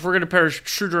example, like if we're gonna pair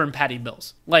Schroeder and Patty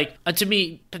Mills, like to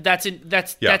me that's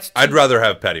I'd rather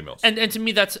have Patty Mills. And to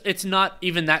me it's not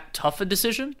even that tough a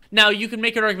decision. Now you can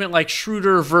make an argument like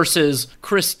Schroeder versus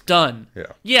Chris Dunn.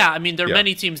 Yeah. I mean there are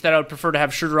many teams that I would prefer to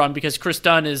have Schroeder on because Chris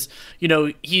Dunn is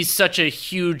he's such a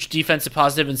huge defensive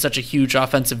positive and such a huge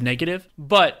offensive negative.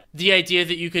 But the idea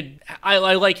that you could I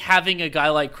like having a guy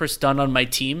like Chris Dunn on my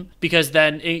team because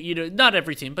then not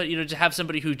every team, but to have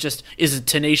somebody who just is a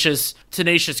tenacious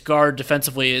guard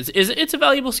defensively is it's a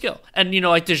valuable skill. And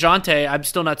like DeJounte, I'm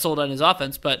still not sold on his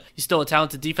offense, but he's still a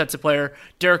talented defensive player.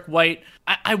 Derek White,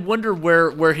 I wonder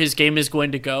where his game is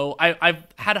going to go. I've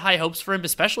had high hopes for him,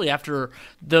 especially after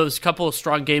those couple of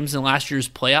strong games in last year's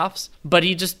playoffs, but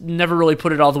he just never really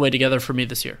put it all the way together for me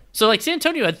this year. So like San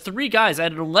Antonio had 3 guys. I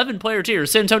had an 11-player tier.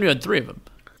 San Antonio had 3 of them.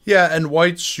 Yeah, and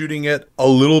White's shooting it a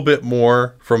little bit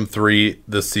more from 3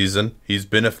 this season. He's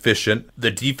been efficient. The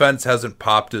defense hasn't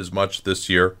popped as much this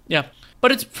year. Yeah.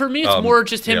 But it's more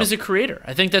just him as a creator.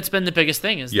 I think that's been the biggest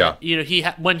thing is that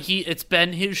it's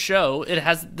been his show.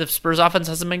 The Spurs offense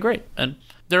hasn't been great, and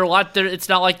there are a lot there. It's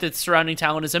not like the surrounding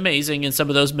talent is amazing in some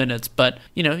of those minutes, but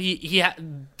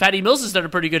Patty Mills has done a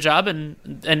pretty good job, and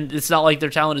it's not like their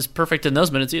talent is perfect in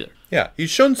those minutes either. Yeah, he's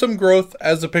shown some growth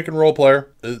as a pick and roll player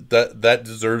that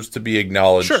deserves to be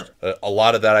acknowledged. Sure. A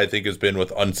lot of that I think has been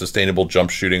with unsustainable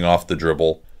jump shooting off the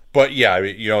dribble. But yeah,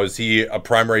 is he a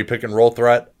primary pick and roll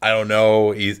threat? I don't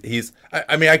know.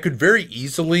 I could very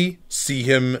easily see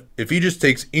him if he just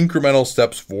takes incremental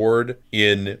steps forward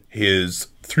in his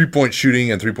 3-point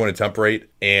shooting and 3-point attempt rate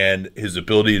and his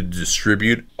ability to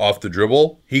distribute off the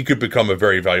dribble, he could become a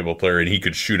very valuable player and he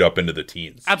could shoot up into the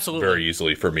teens. Absolutely. Very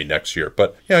easily for me next year.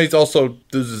 But he's also,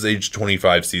 this is age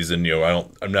 25 season.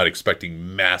 I'm not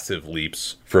expecting massive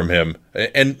leaps from him.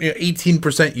 And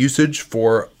 18% usage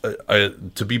for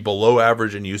to be below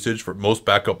average in usage for most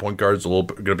backup point guards, going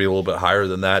to be a little bit higher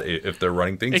than that if they're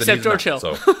running things. Except George Hill.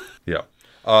 So, yeah.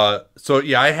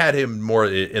 I had him more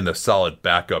in the solid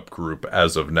backup group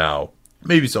as of now.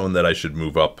 Maybe someone that I should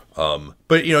move up.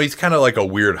 But he's kind of like a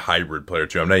weird hybrid player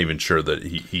too. I'm not even sure that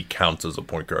he counts as a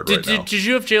point guard right now. Did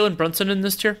you have Jalen Brunson in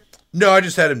this tier? No, I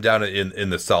just had him down in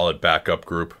the solid backup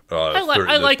group. I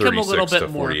like him a little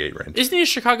bit more. Range. Isn't he a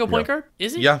Chicago point guard?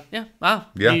 Is he? Yeah. Yeah. Wow.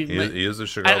 Yeah, he is a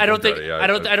Chicago I don't point think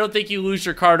guard. I don't think you lose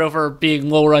your card over being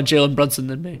lower on Jalen Brunson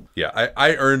than me. Yeah,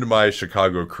 I earned my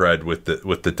Chicago cred with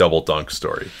the double dunk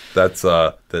story. That's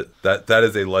that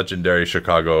is a legendary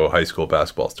Chicago high school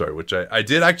basketball story, which I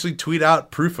did actually tweet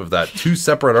out proof of that, 2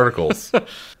 separate articles.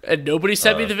 And nobody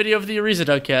sent me the video of the Ariza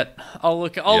dunk yet. I'll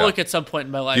look at some point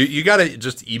in my life. You got to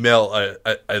just email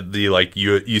the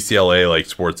UCLA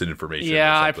sports information.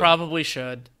 Yeah, I probably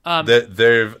should. They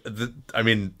have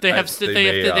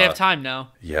time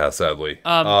now. Yeah, sadly.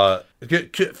 A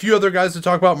few other guys to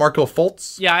talk about. Markelle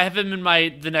Fultz. Yeah, I have him in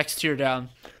the next tier down.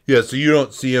 Yeah, so you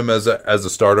don't see him as a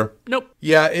starter? Nope.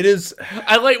 Yeah, it is.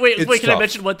 Wait, can tough. I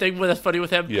mention one thing that's funny with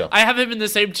him? Yeah. I have him in the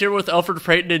same tier with Elfrid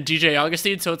Payton and DJ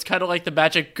Augustine, so it's kind of like the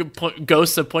magic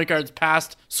ghosts of point guards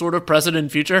past, sort of present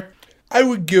and future. I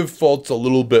would give Fultz a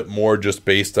little bit more just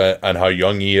based on how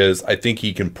young he is. I think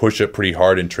he can push it pretty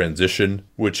hard in transition,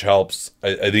 which helps.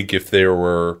 I think if there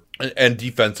were... And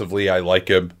defensively, I like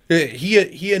him.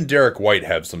 He and Derek White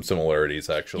have some similarities,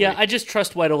 actually. Yeah, I just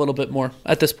trust White a little bit more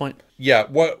at this point. Yeah,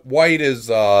 White is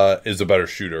a better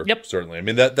shooter. Yep, certainly. I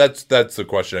mean that's the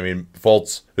question. I mean,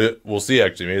 Fultz. We'll see.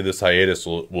 Actually, maybe this hiatus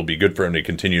will be good for him to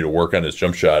continue to work on his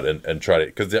jump shot and try to.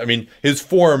 Because I mean, his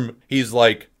form. He's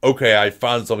like, okay, I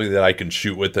found something that I can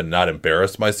shoot with and not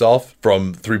embarrass myself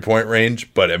from 3-point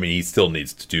range. But I mean, he still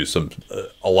needs to do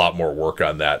a lot more work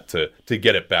on that to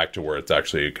get it back to where it's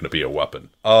actually going to be a weapon.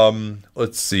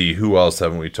 Let's see, who else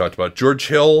haven't we talked about? George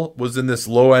Hill was in this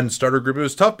low end starter group. It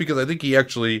was tough because I think he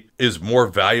actually is more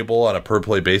valuable on a per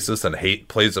play basis and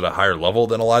plays at a higher level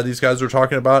than a lot of these guys are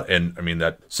talking about. And I mean,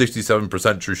 that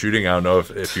 67% true shooting, I don't know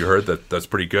if you heard that's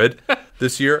pretty good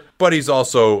this year, but he's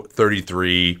also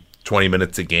 33, 20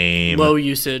 minutes a game, low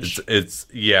usage.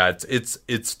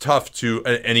 It's tough to,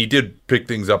 and he did pick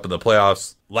things up in the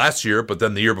playoffs last year, but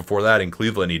then the year before that in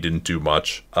Cleveland, he didn't do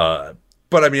much.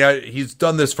 But I mean, he's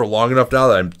done this for long enough now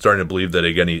that I'm starting to believe that,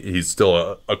 again, he's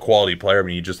still a quality player. I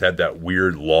mean, he just had that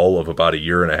weird lull of about a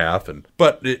year and a half.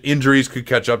 But injuries could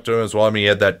catch up to him as well. I mean, he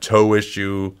had that toe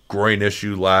issue, groin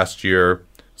issue last year.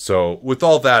 So with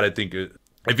all that, I think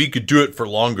if he could do it for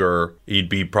longer, he'd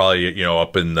be probably,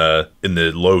 up in the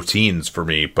low teens for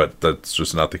me. But that's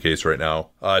just not the case right now.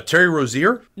 Terry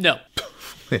Rozier? No.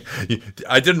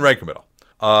 I didn't rank him at all.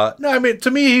 No, I mean, to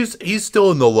me, he's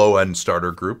still in the low-end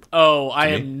starter group. Oh, I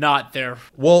am not there.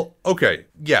 Well, okay.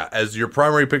 Yeah, as your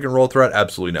primary pick-and-roll threat,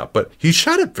 absolutely not. But he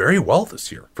shot it very well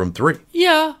this year from 3.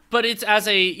 Yeah, but it's as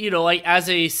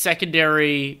a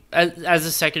secondary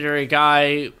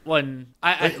guy when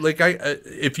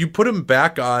if you put him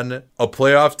back on a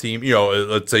playoff team,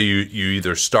 let's say you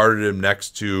either started him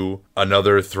next to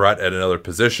another threat at another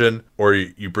position, or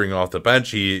you bring him off the bench.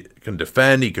 He can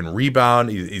defend, he can rebound,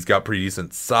 he's got pretty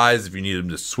decent size if you need him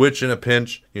to switch in a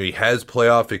pinch. He has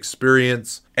playoff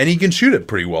experience, and he can shoot it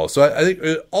pretty well. So I think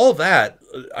all that,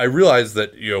 I realize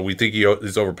that we think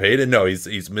he's overpaid, and no,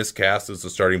 he's miscast as a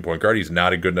starting point guard. He's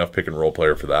not a good enough pick and roll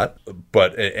player for that,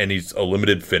 and he's a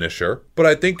limited finisher. But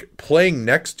I think playing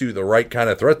next to the right kind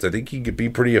of threats, I think he could be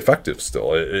pretty effective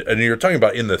still. And you're talking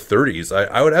about in the 30s.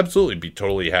 I would absolutely be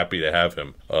totally happy to have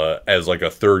him as like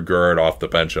a third guard off the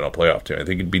bench in a playoff team. I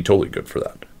think he'd be totally good for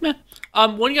that. Yeah.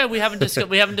 One guy we haven't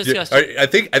discussed. I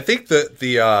think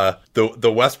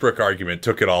the Westbrook argument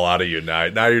took it all out of you.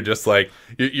 Now you're just like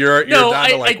you're down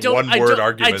to like one word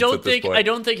arguments at this point. I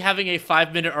don't think having a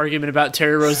 5-minute argument about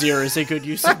Terry Rozier is a good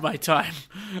use of my time.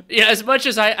 Yeah, as much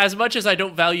as I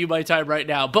don't value my time right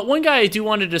now. But one guy I do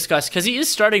want to discuss, because he is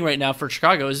starting right now for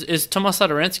Chicago, is Tomas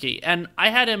Satoransky, and I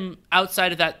had him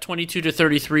outside of that 22 to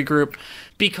 33 group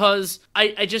because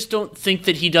I just don't think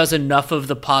that he does enough of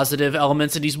the positive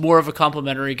elements, and he's more of a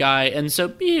complimentary guy. And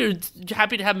so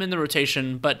happy to have him in the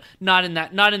rotation, but not in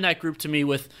that group to me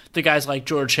with the guys like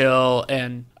George Hill,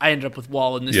 and I ended up with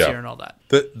Wall in this year and all that.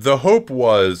 The hope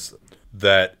was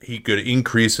that he could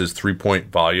increase his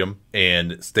 3-point volume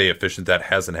and stay efficient. That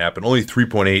hasn't happened. Only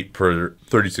 3.8 per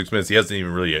 36 minutes. He hasn't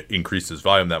even really increased his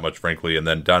volume that much, frankly, and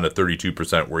then down to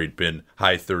 32% where he'd been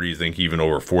high 30s, I think even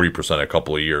over 40% a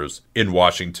couple of years in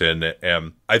Washington.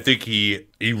 And I think he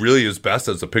really is best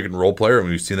as a pick and roll player, and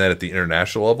we've seen that at the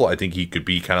international level. I think he could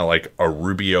be kind of like a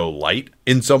Rubio light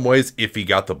in some ways if he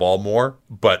got the ball more,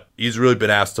 but he's really been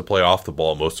asked to play off the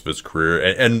ball most of his career,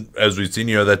 and as we've seen,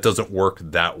 that doesn't work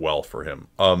that well for him.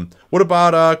 What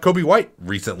about Kobe White,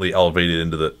 recently elevated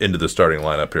into the starting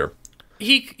lineup here?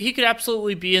 He could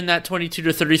absolutely be in that 22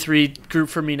 to 33 group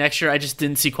for me next year. I just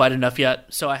didn't see quite enough yet,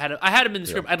 so I had him in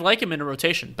this group. I'd like him in a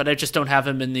rotation, but I just don't have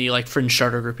him in the fringe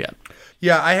starter group yet.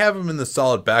 Yeah, I have him in the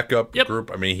solid backup group.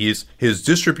 I mean, his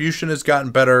distribution has gotten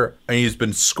better, and he's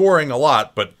been scoring a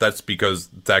lot, but that's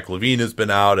because Zach LaVine has been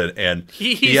out, and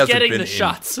he's he hasn't getting been the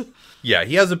shots. Yeah,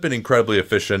 he hasn't been incredibly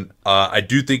efficient. I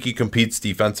do think he competes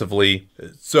defensively,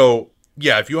 so.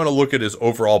 Yeah, if you want to look at his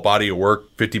overall body of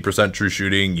work, 50% true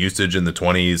shooting, usage in the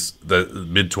 20s, the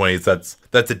mid-20s,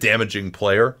 that's a damaging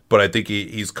player. But I think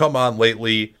he's come on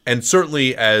lately, and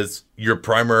certainly as your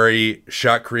primary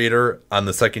shot creator on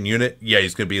the second unit, yeah,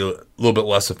 he's going to be a little bit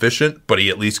less efficient, but he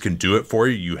at least can do it for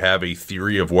you. You have a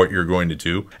theory of what you're going to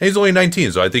do. And he's only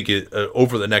 19, so I think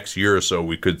over the next year or so,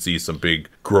 we could see some big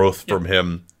growth from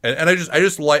him. And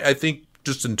I think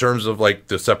just in terms of like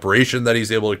the separation that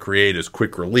he's able to create, his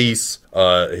quick release,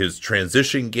 his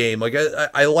transition game. Like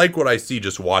I like what I see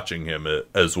just watching him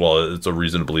as well. It's a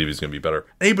reason to believe he's going to be better.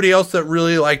 Anybody else that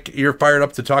really like you're fired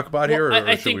up to talk about here,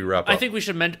 or should we wrap up? I think we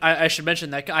should. I should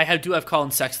mention that I do have Colin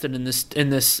Sexton in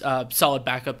this solid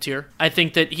backup tier. I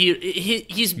think that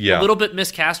he's a little bit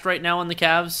miscast right now on the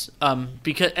Cavs,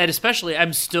 because and especially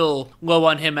I'm still low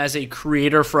on him as a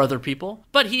creator for other people,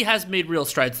 but he has made real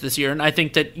strides this year, and I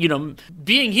think that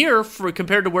being here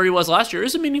compared to where he was last year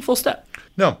is a meaningful step.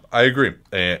 No, I agree.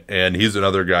 And he's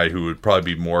another guy who would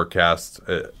probably be more cast,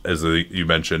 as you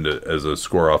mentioned, as a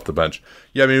scorer off the bench.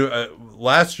 Yeah, I mean,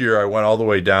 last year I went all the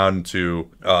way down to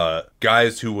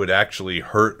guys who would actually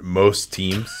hurt most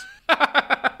teams.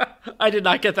 I did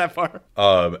not get that far.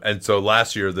 And so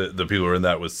last year, the people who were in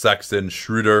that was Sexton,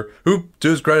 Schroeder, who, to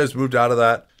his credit, has moved out of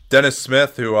that. Dennis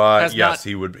Smith, who,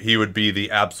 he would be the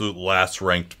absolute last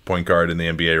ranked point guard in the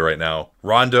NBA right now.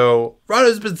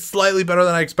 Rondo's been slightly better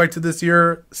than I expected this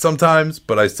year sometimes,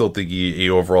 but I still think he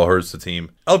overall hurts the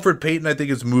team. Elfrid Payton, I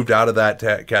think, has moved out of that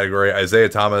category. Isaiah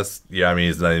Thomas, he's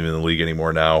not even in the league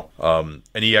anymore now. And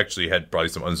he actually had probably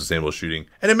some unsustainable shooting.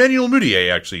 And Emmanuel Mudiay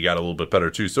actually got a little bit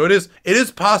better too. So it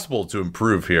is possible to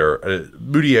improve here.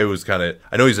 Mudiay was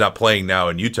I know he's not playing now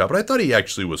in Utah, but I thought he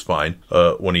actually was fine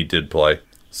when he did play.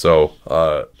 So,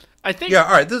 I think. Yeah,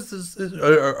 all right.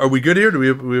 Are we good here? Do we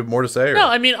have more to say? Or? No,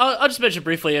 I mean, I'll just mention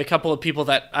briefly a couple of people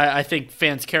that I think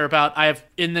fans care about. I have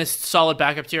in this solid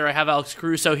backup tier. I have Alex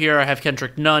Caruso here. I have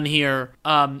Kendrick Nunn here.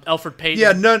 Elfrid Payton.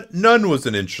 Yeah, Nunn was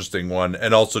an interesting one,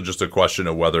 and also just a question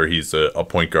of whether he's a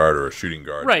point guard or a shooting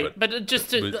guard. Right, but just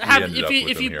to have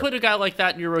if you put a guy like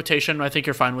that in your rotation, I think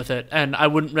you're fine with it, and I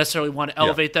wouldn't necessarily want to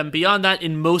elevate them beyond that.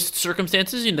 In most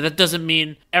circumstances, that doesn't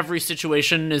mean every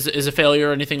situation is a failure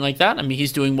or anything like that. I mean,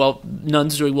 he's doing well.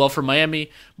 Nunn's doing well for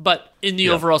Miami, but in the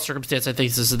overall circumstance, I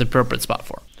think this is the appropriate spot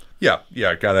for him.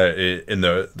 Yeah, kind of in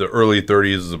the early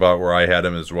 30s is about where I had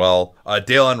him as well.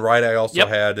 Dalen Wright I also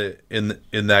had in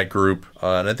that group,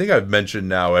 and I think I've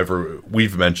mentioned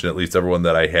we've mentioned at least everyone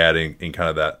that I had in kind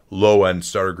of that low end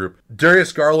starter group.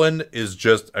 Darius Garland is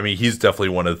he's definitely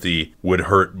one of the would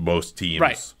hurt most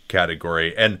teams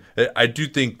category, and I do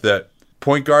think that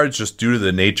point guards, just due to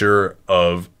the nature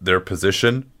of their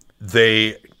position,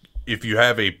 if you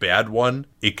have a bad one,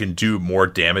 it can do more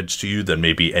damage to you than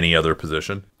maybe any other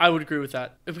position. I would agree with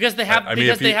that because they have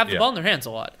the ball in their hands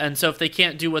a lot, and so if they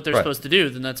can't do what they're supposed to do,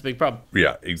 then that's a big problem.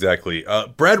 Yeah, exactly.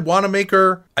 Brad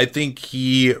Wanamaker, I think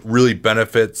he really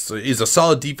benefits. He's a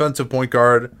solid defensive point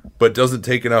guard, but doesn't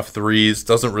take enough threes.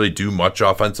 Doesn't really do much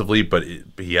offensively, but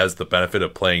he has the benefit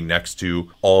of playing next to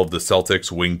all of the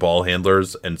Celtics wing ball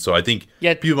handlers, and so I think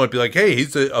people might be like, "Hey,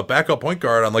 he's a backup point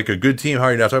guard on like a good team. How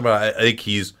are you not talking about?" I think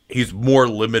he's more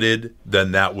limited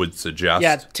than that would suggest.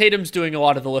 Yeah, Tatum's doing a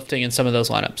lot of the lifting in some of those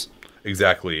lineups.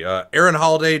 Exactly. Aaron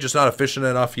Holiday, just not efficient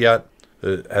enough yet.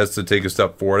 Has to take a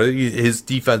step forward. His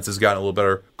defense has gotten a little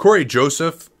better. Corey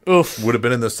Joseph would have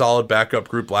been in the solid backup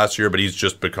group last year, but he's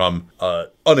just become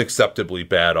unacceptably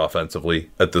bad offensively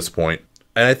at this point.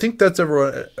 And I think that's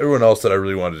everyone else that I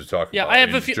really wanted to talk about. Yeah, I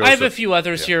have a few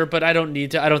others here, but I don't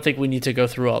think we need to go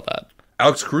through all that.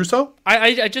 Alex Caruso?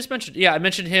 I just mentioned, I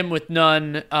mentioned him with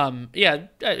Nunn. Yeah.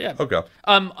 Okay.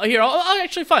 Here, I'll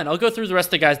actually fine. I'll go through the rest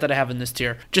of the guys that I have in this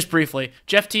tier just briefly.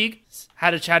 Jeff Teague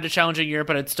had a challenging year,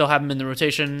 but I'd still have him in the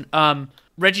rotation.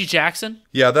 Reggie Jackson,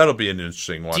 Yeah, that'll be an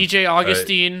interesting one. DJ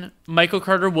Augustine, Michael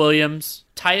Carter-Williams,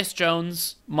 Tyus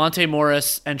Jones, Monte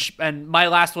Morris, and my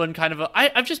last one,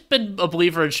 I've just been a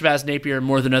believer in Shabazz Napier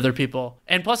more than other people,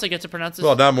 and plus I get to pronounce his.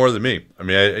 Well, not more than me. I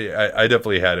mean, I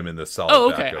definitely had him in the solid.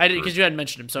 Oh, okay. Because you hadn't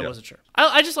mentioned him, so I wasn't sure.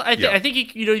 I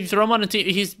think you throw him on a team.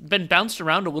 He's been bounced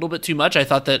around a little bit too much. I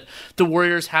thought that the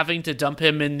Warriors having to dump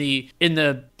him in the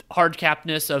hard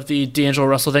capness of the D'Angelo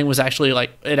Russell thing was actually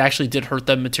it actually did hurt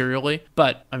them materially.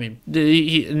 But I mean,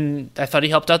 I thought he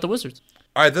helped out the Wizards.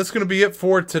 All right, that's going to be it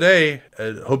for today.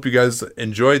 I hope you guys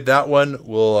enjoyed that one.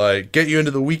 We'll get you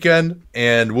into the weekend,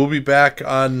 and we'll be back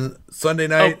on Sunday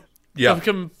night. Yeah. I've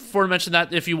come forward to mention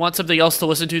that if you want something else to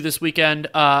listen to this weekend,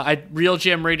 Real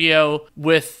Jam Radio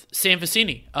with Sam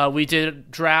Vecini. We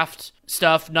did draft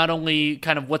stuff, not only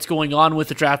kind of what's going on with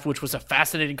the draft, which was a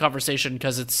fascinating conversation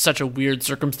because it's such a weird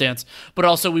circumstance, but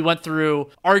also we went through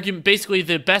basically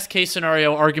the best case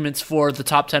scenario arguments for the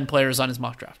top 10 players on his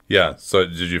mock draft. Yeah. So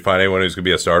did you find anyone who's going to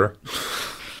be a starter?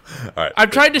 All right. I'm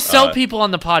trying to sell people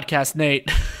on the podcast,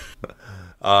 Nate.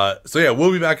 So yeah,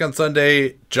 we'll be back on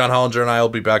Sunday. John Hollinger and I will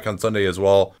be back on Sunday as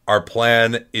well. Our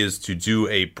plan is to do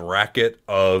a bracket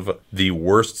of the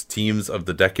worst teams of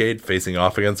the decade facing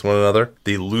off against one another.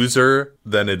 The loser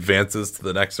then advances to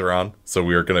the next round. So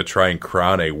we are going to try and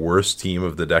crown a worst team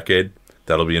of the decade.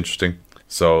 That'll be interesting.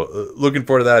 So looking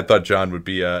forward to that. I thought John would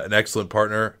be an excellent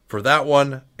partner for that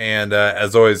one. And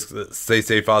as always, stay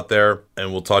safe out there,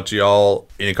 and we'll talk to y'all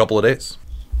in a couple of days.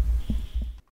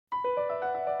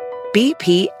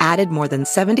 BP added more than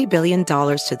 $70 billion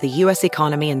to the U.S.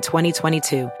 economy in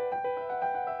 2022.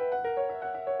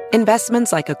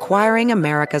 Investments like acquiring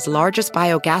America's largest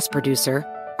biogas producer,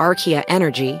 Archaea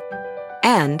Energy,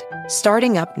 and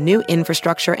starting up new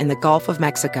infrastructure in the Gulf of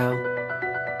Mexico.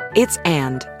 It's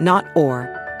and, not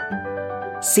or.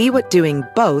 See what doing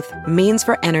both means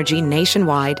for energy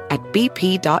nationwide at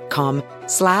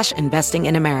bp.com/investing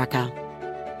in America.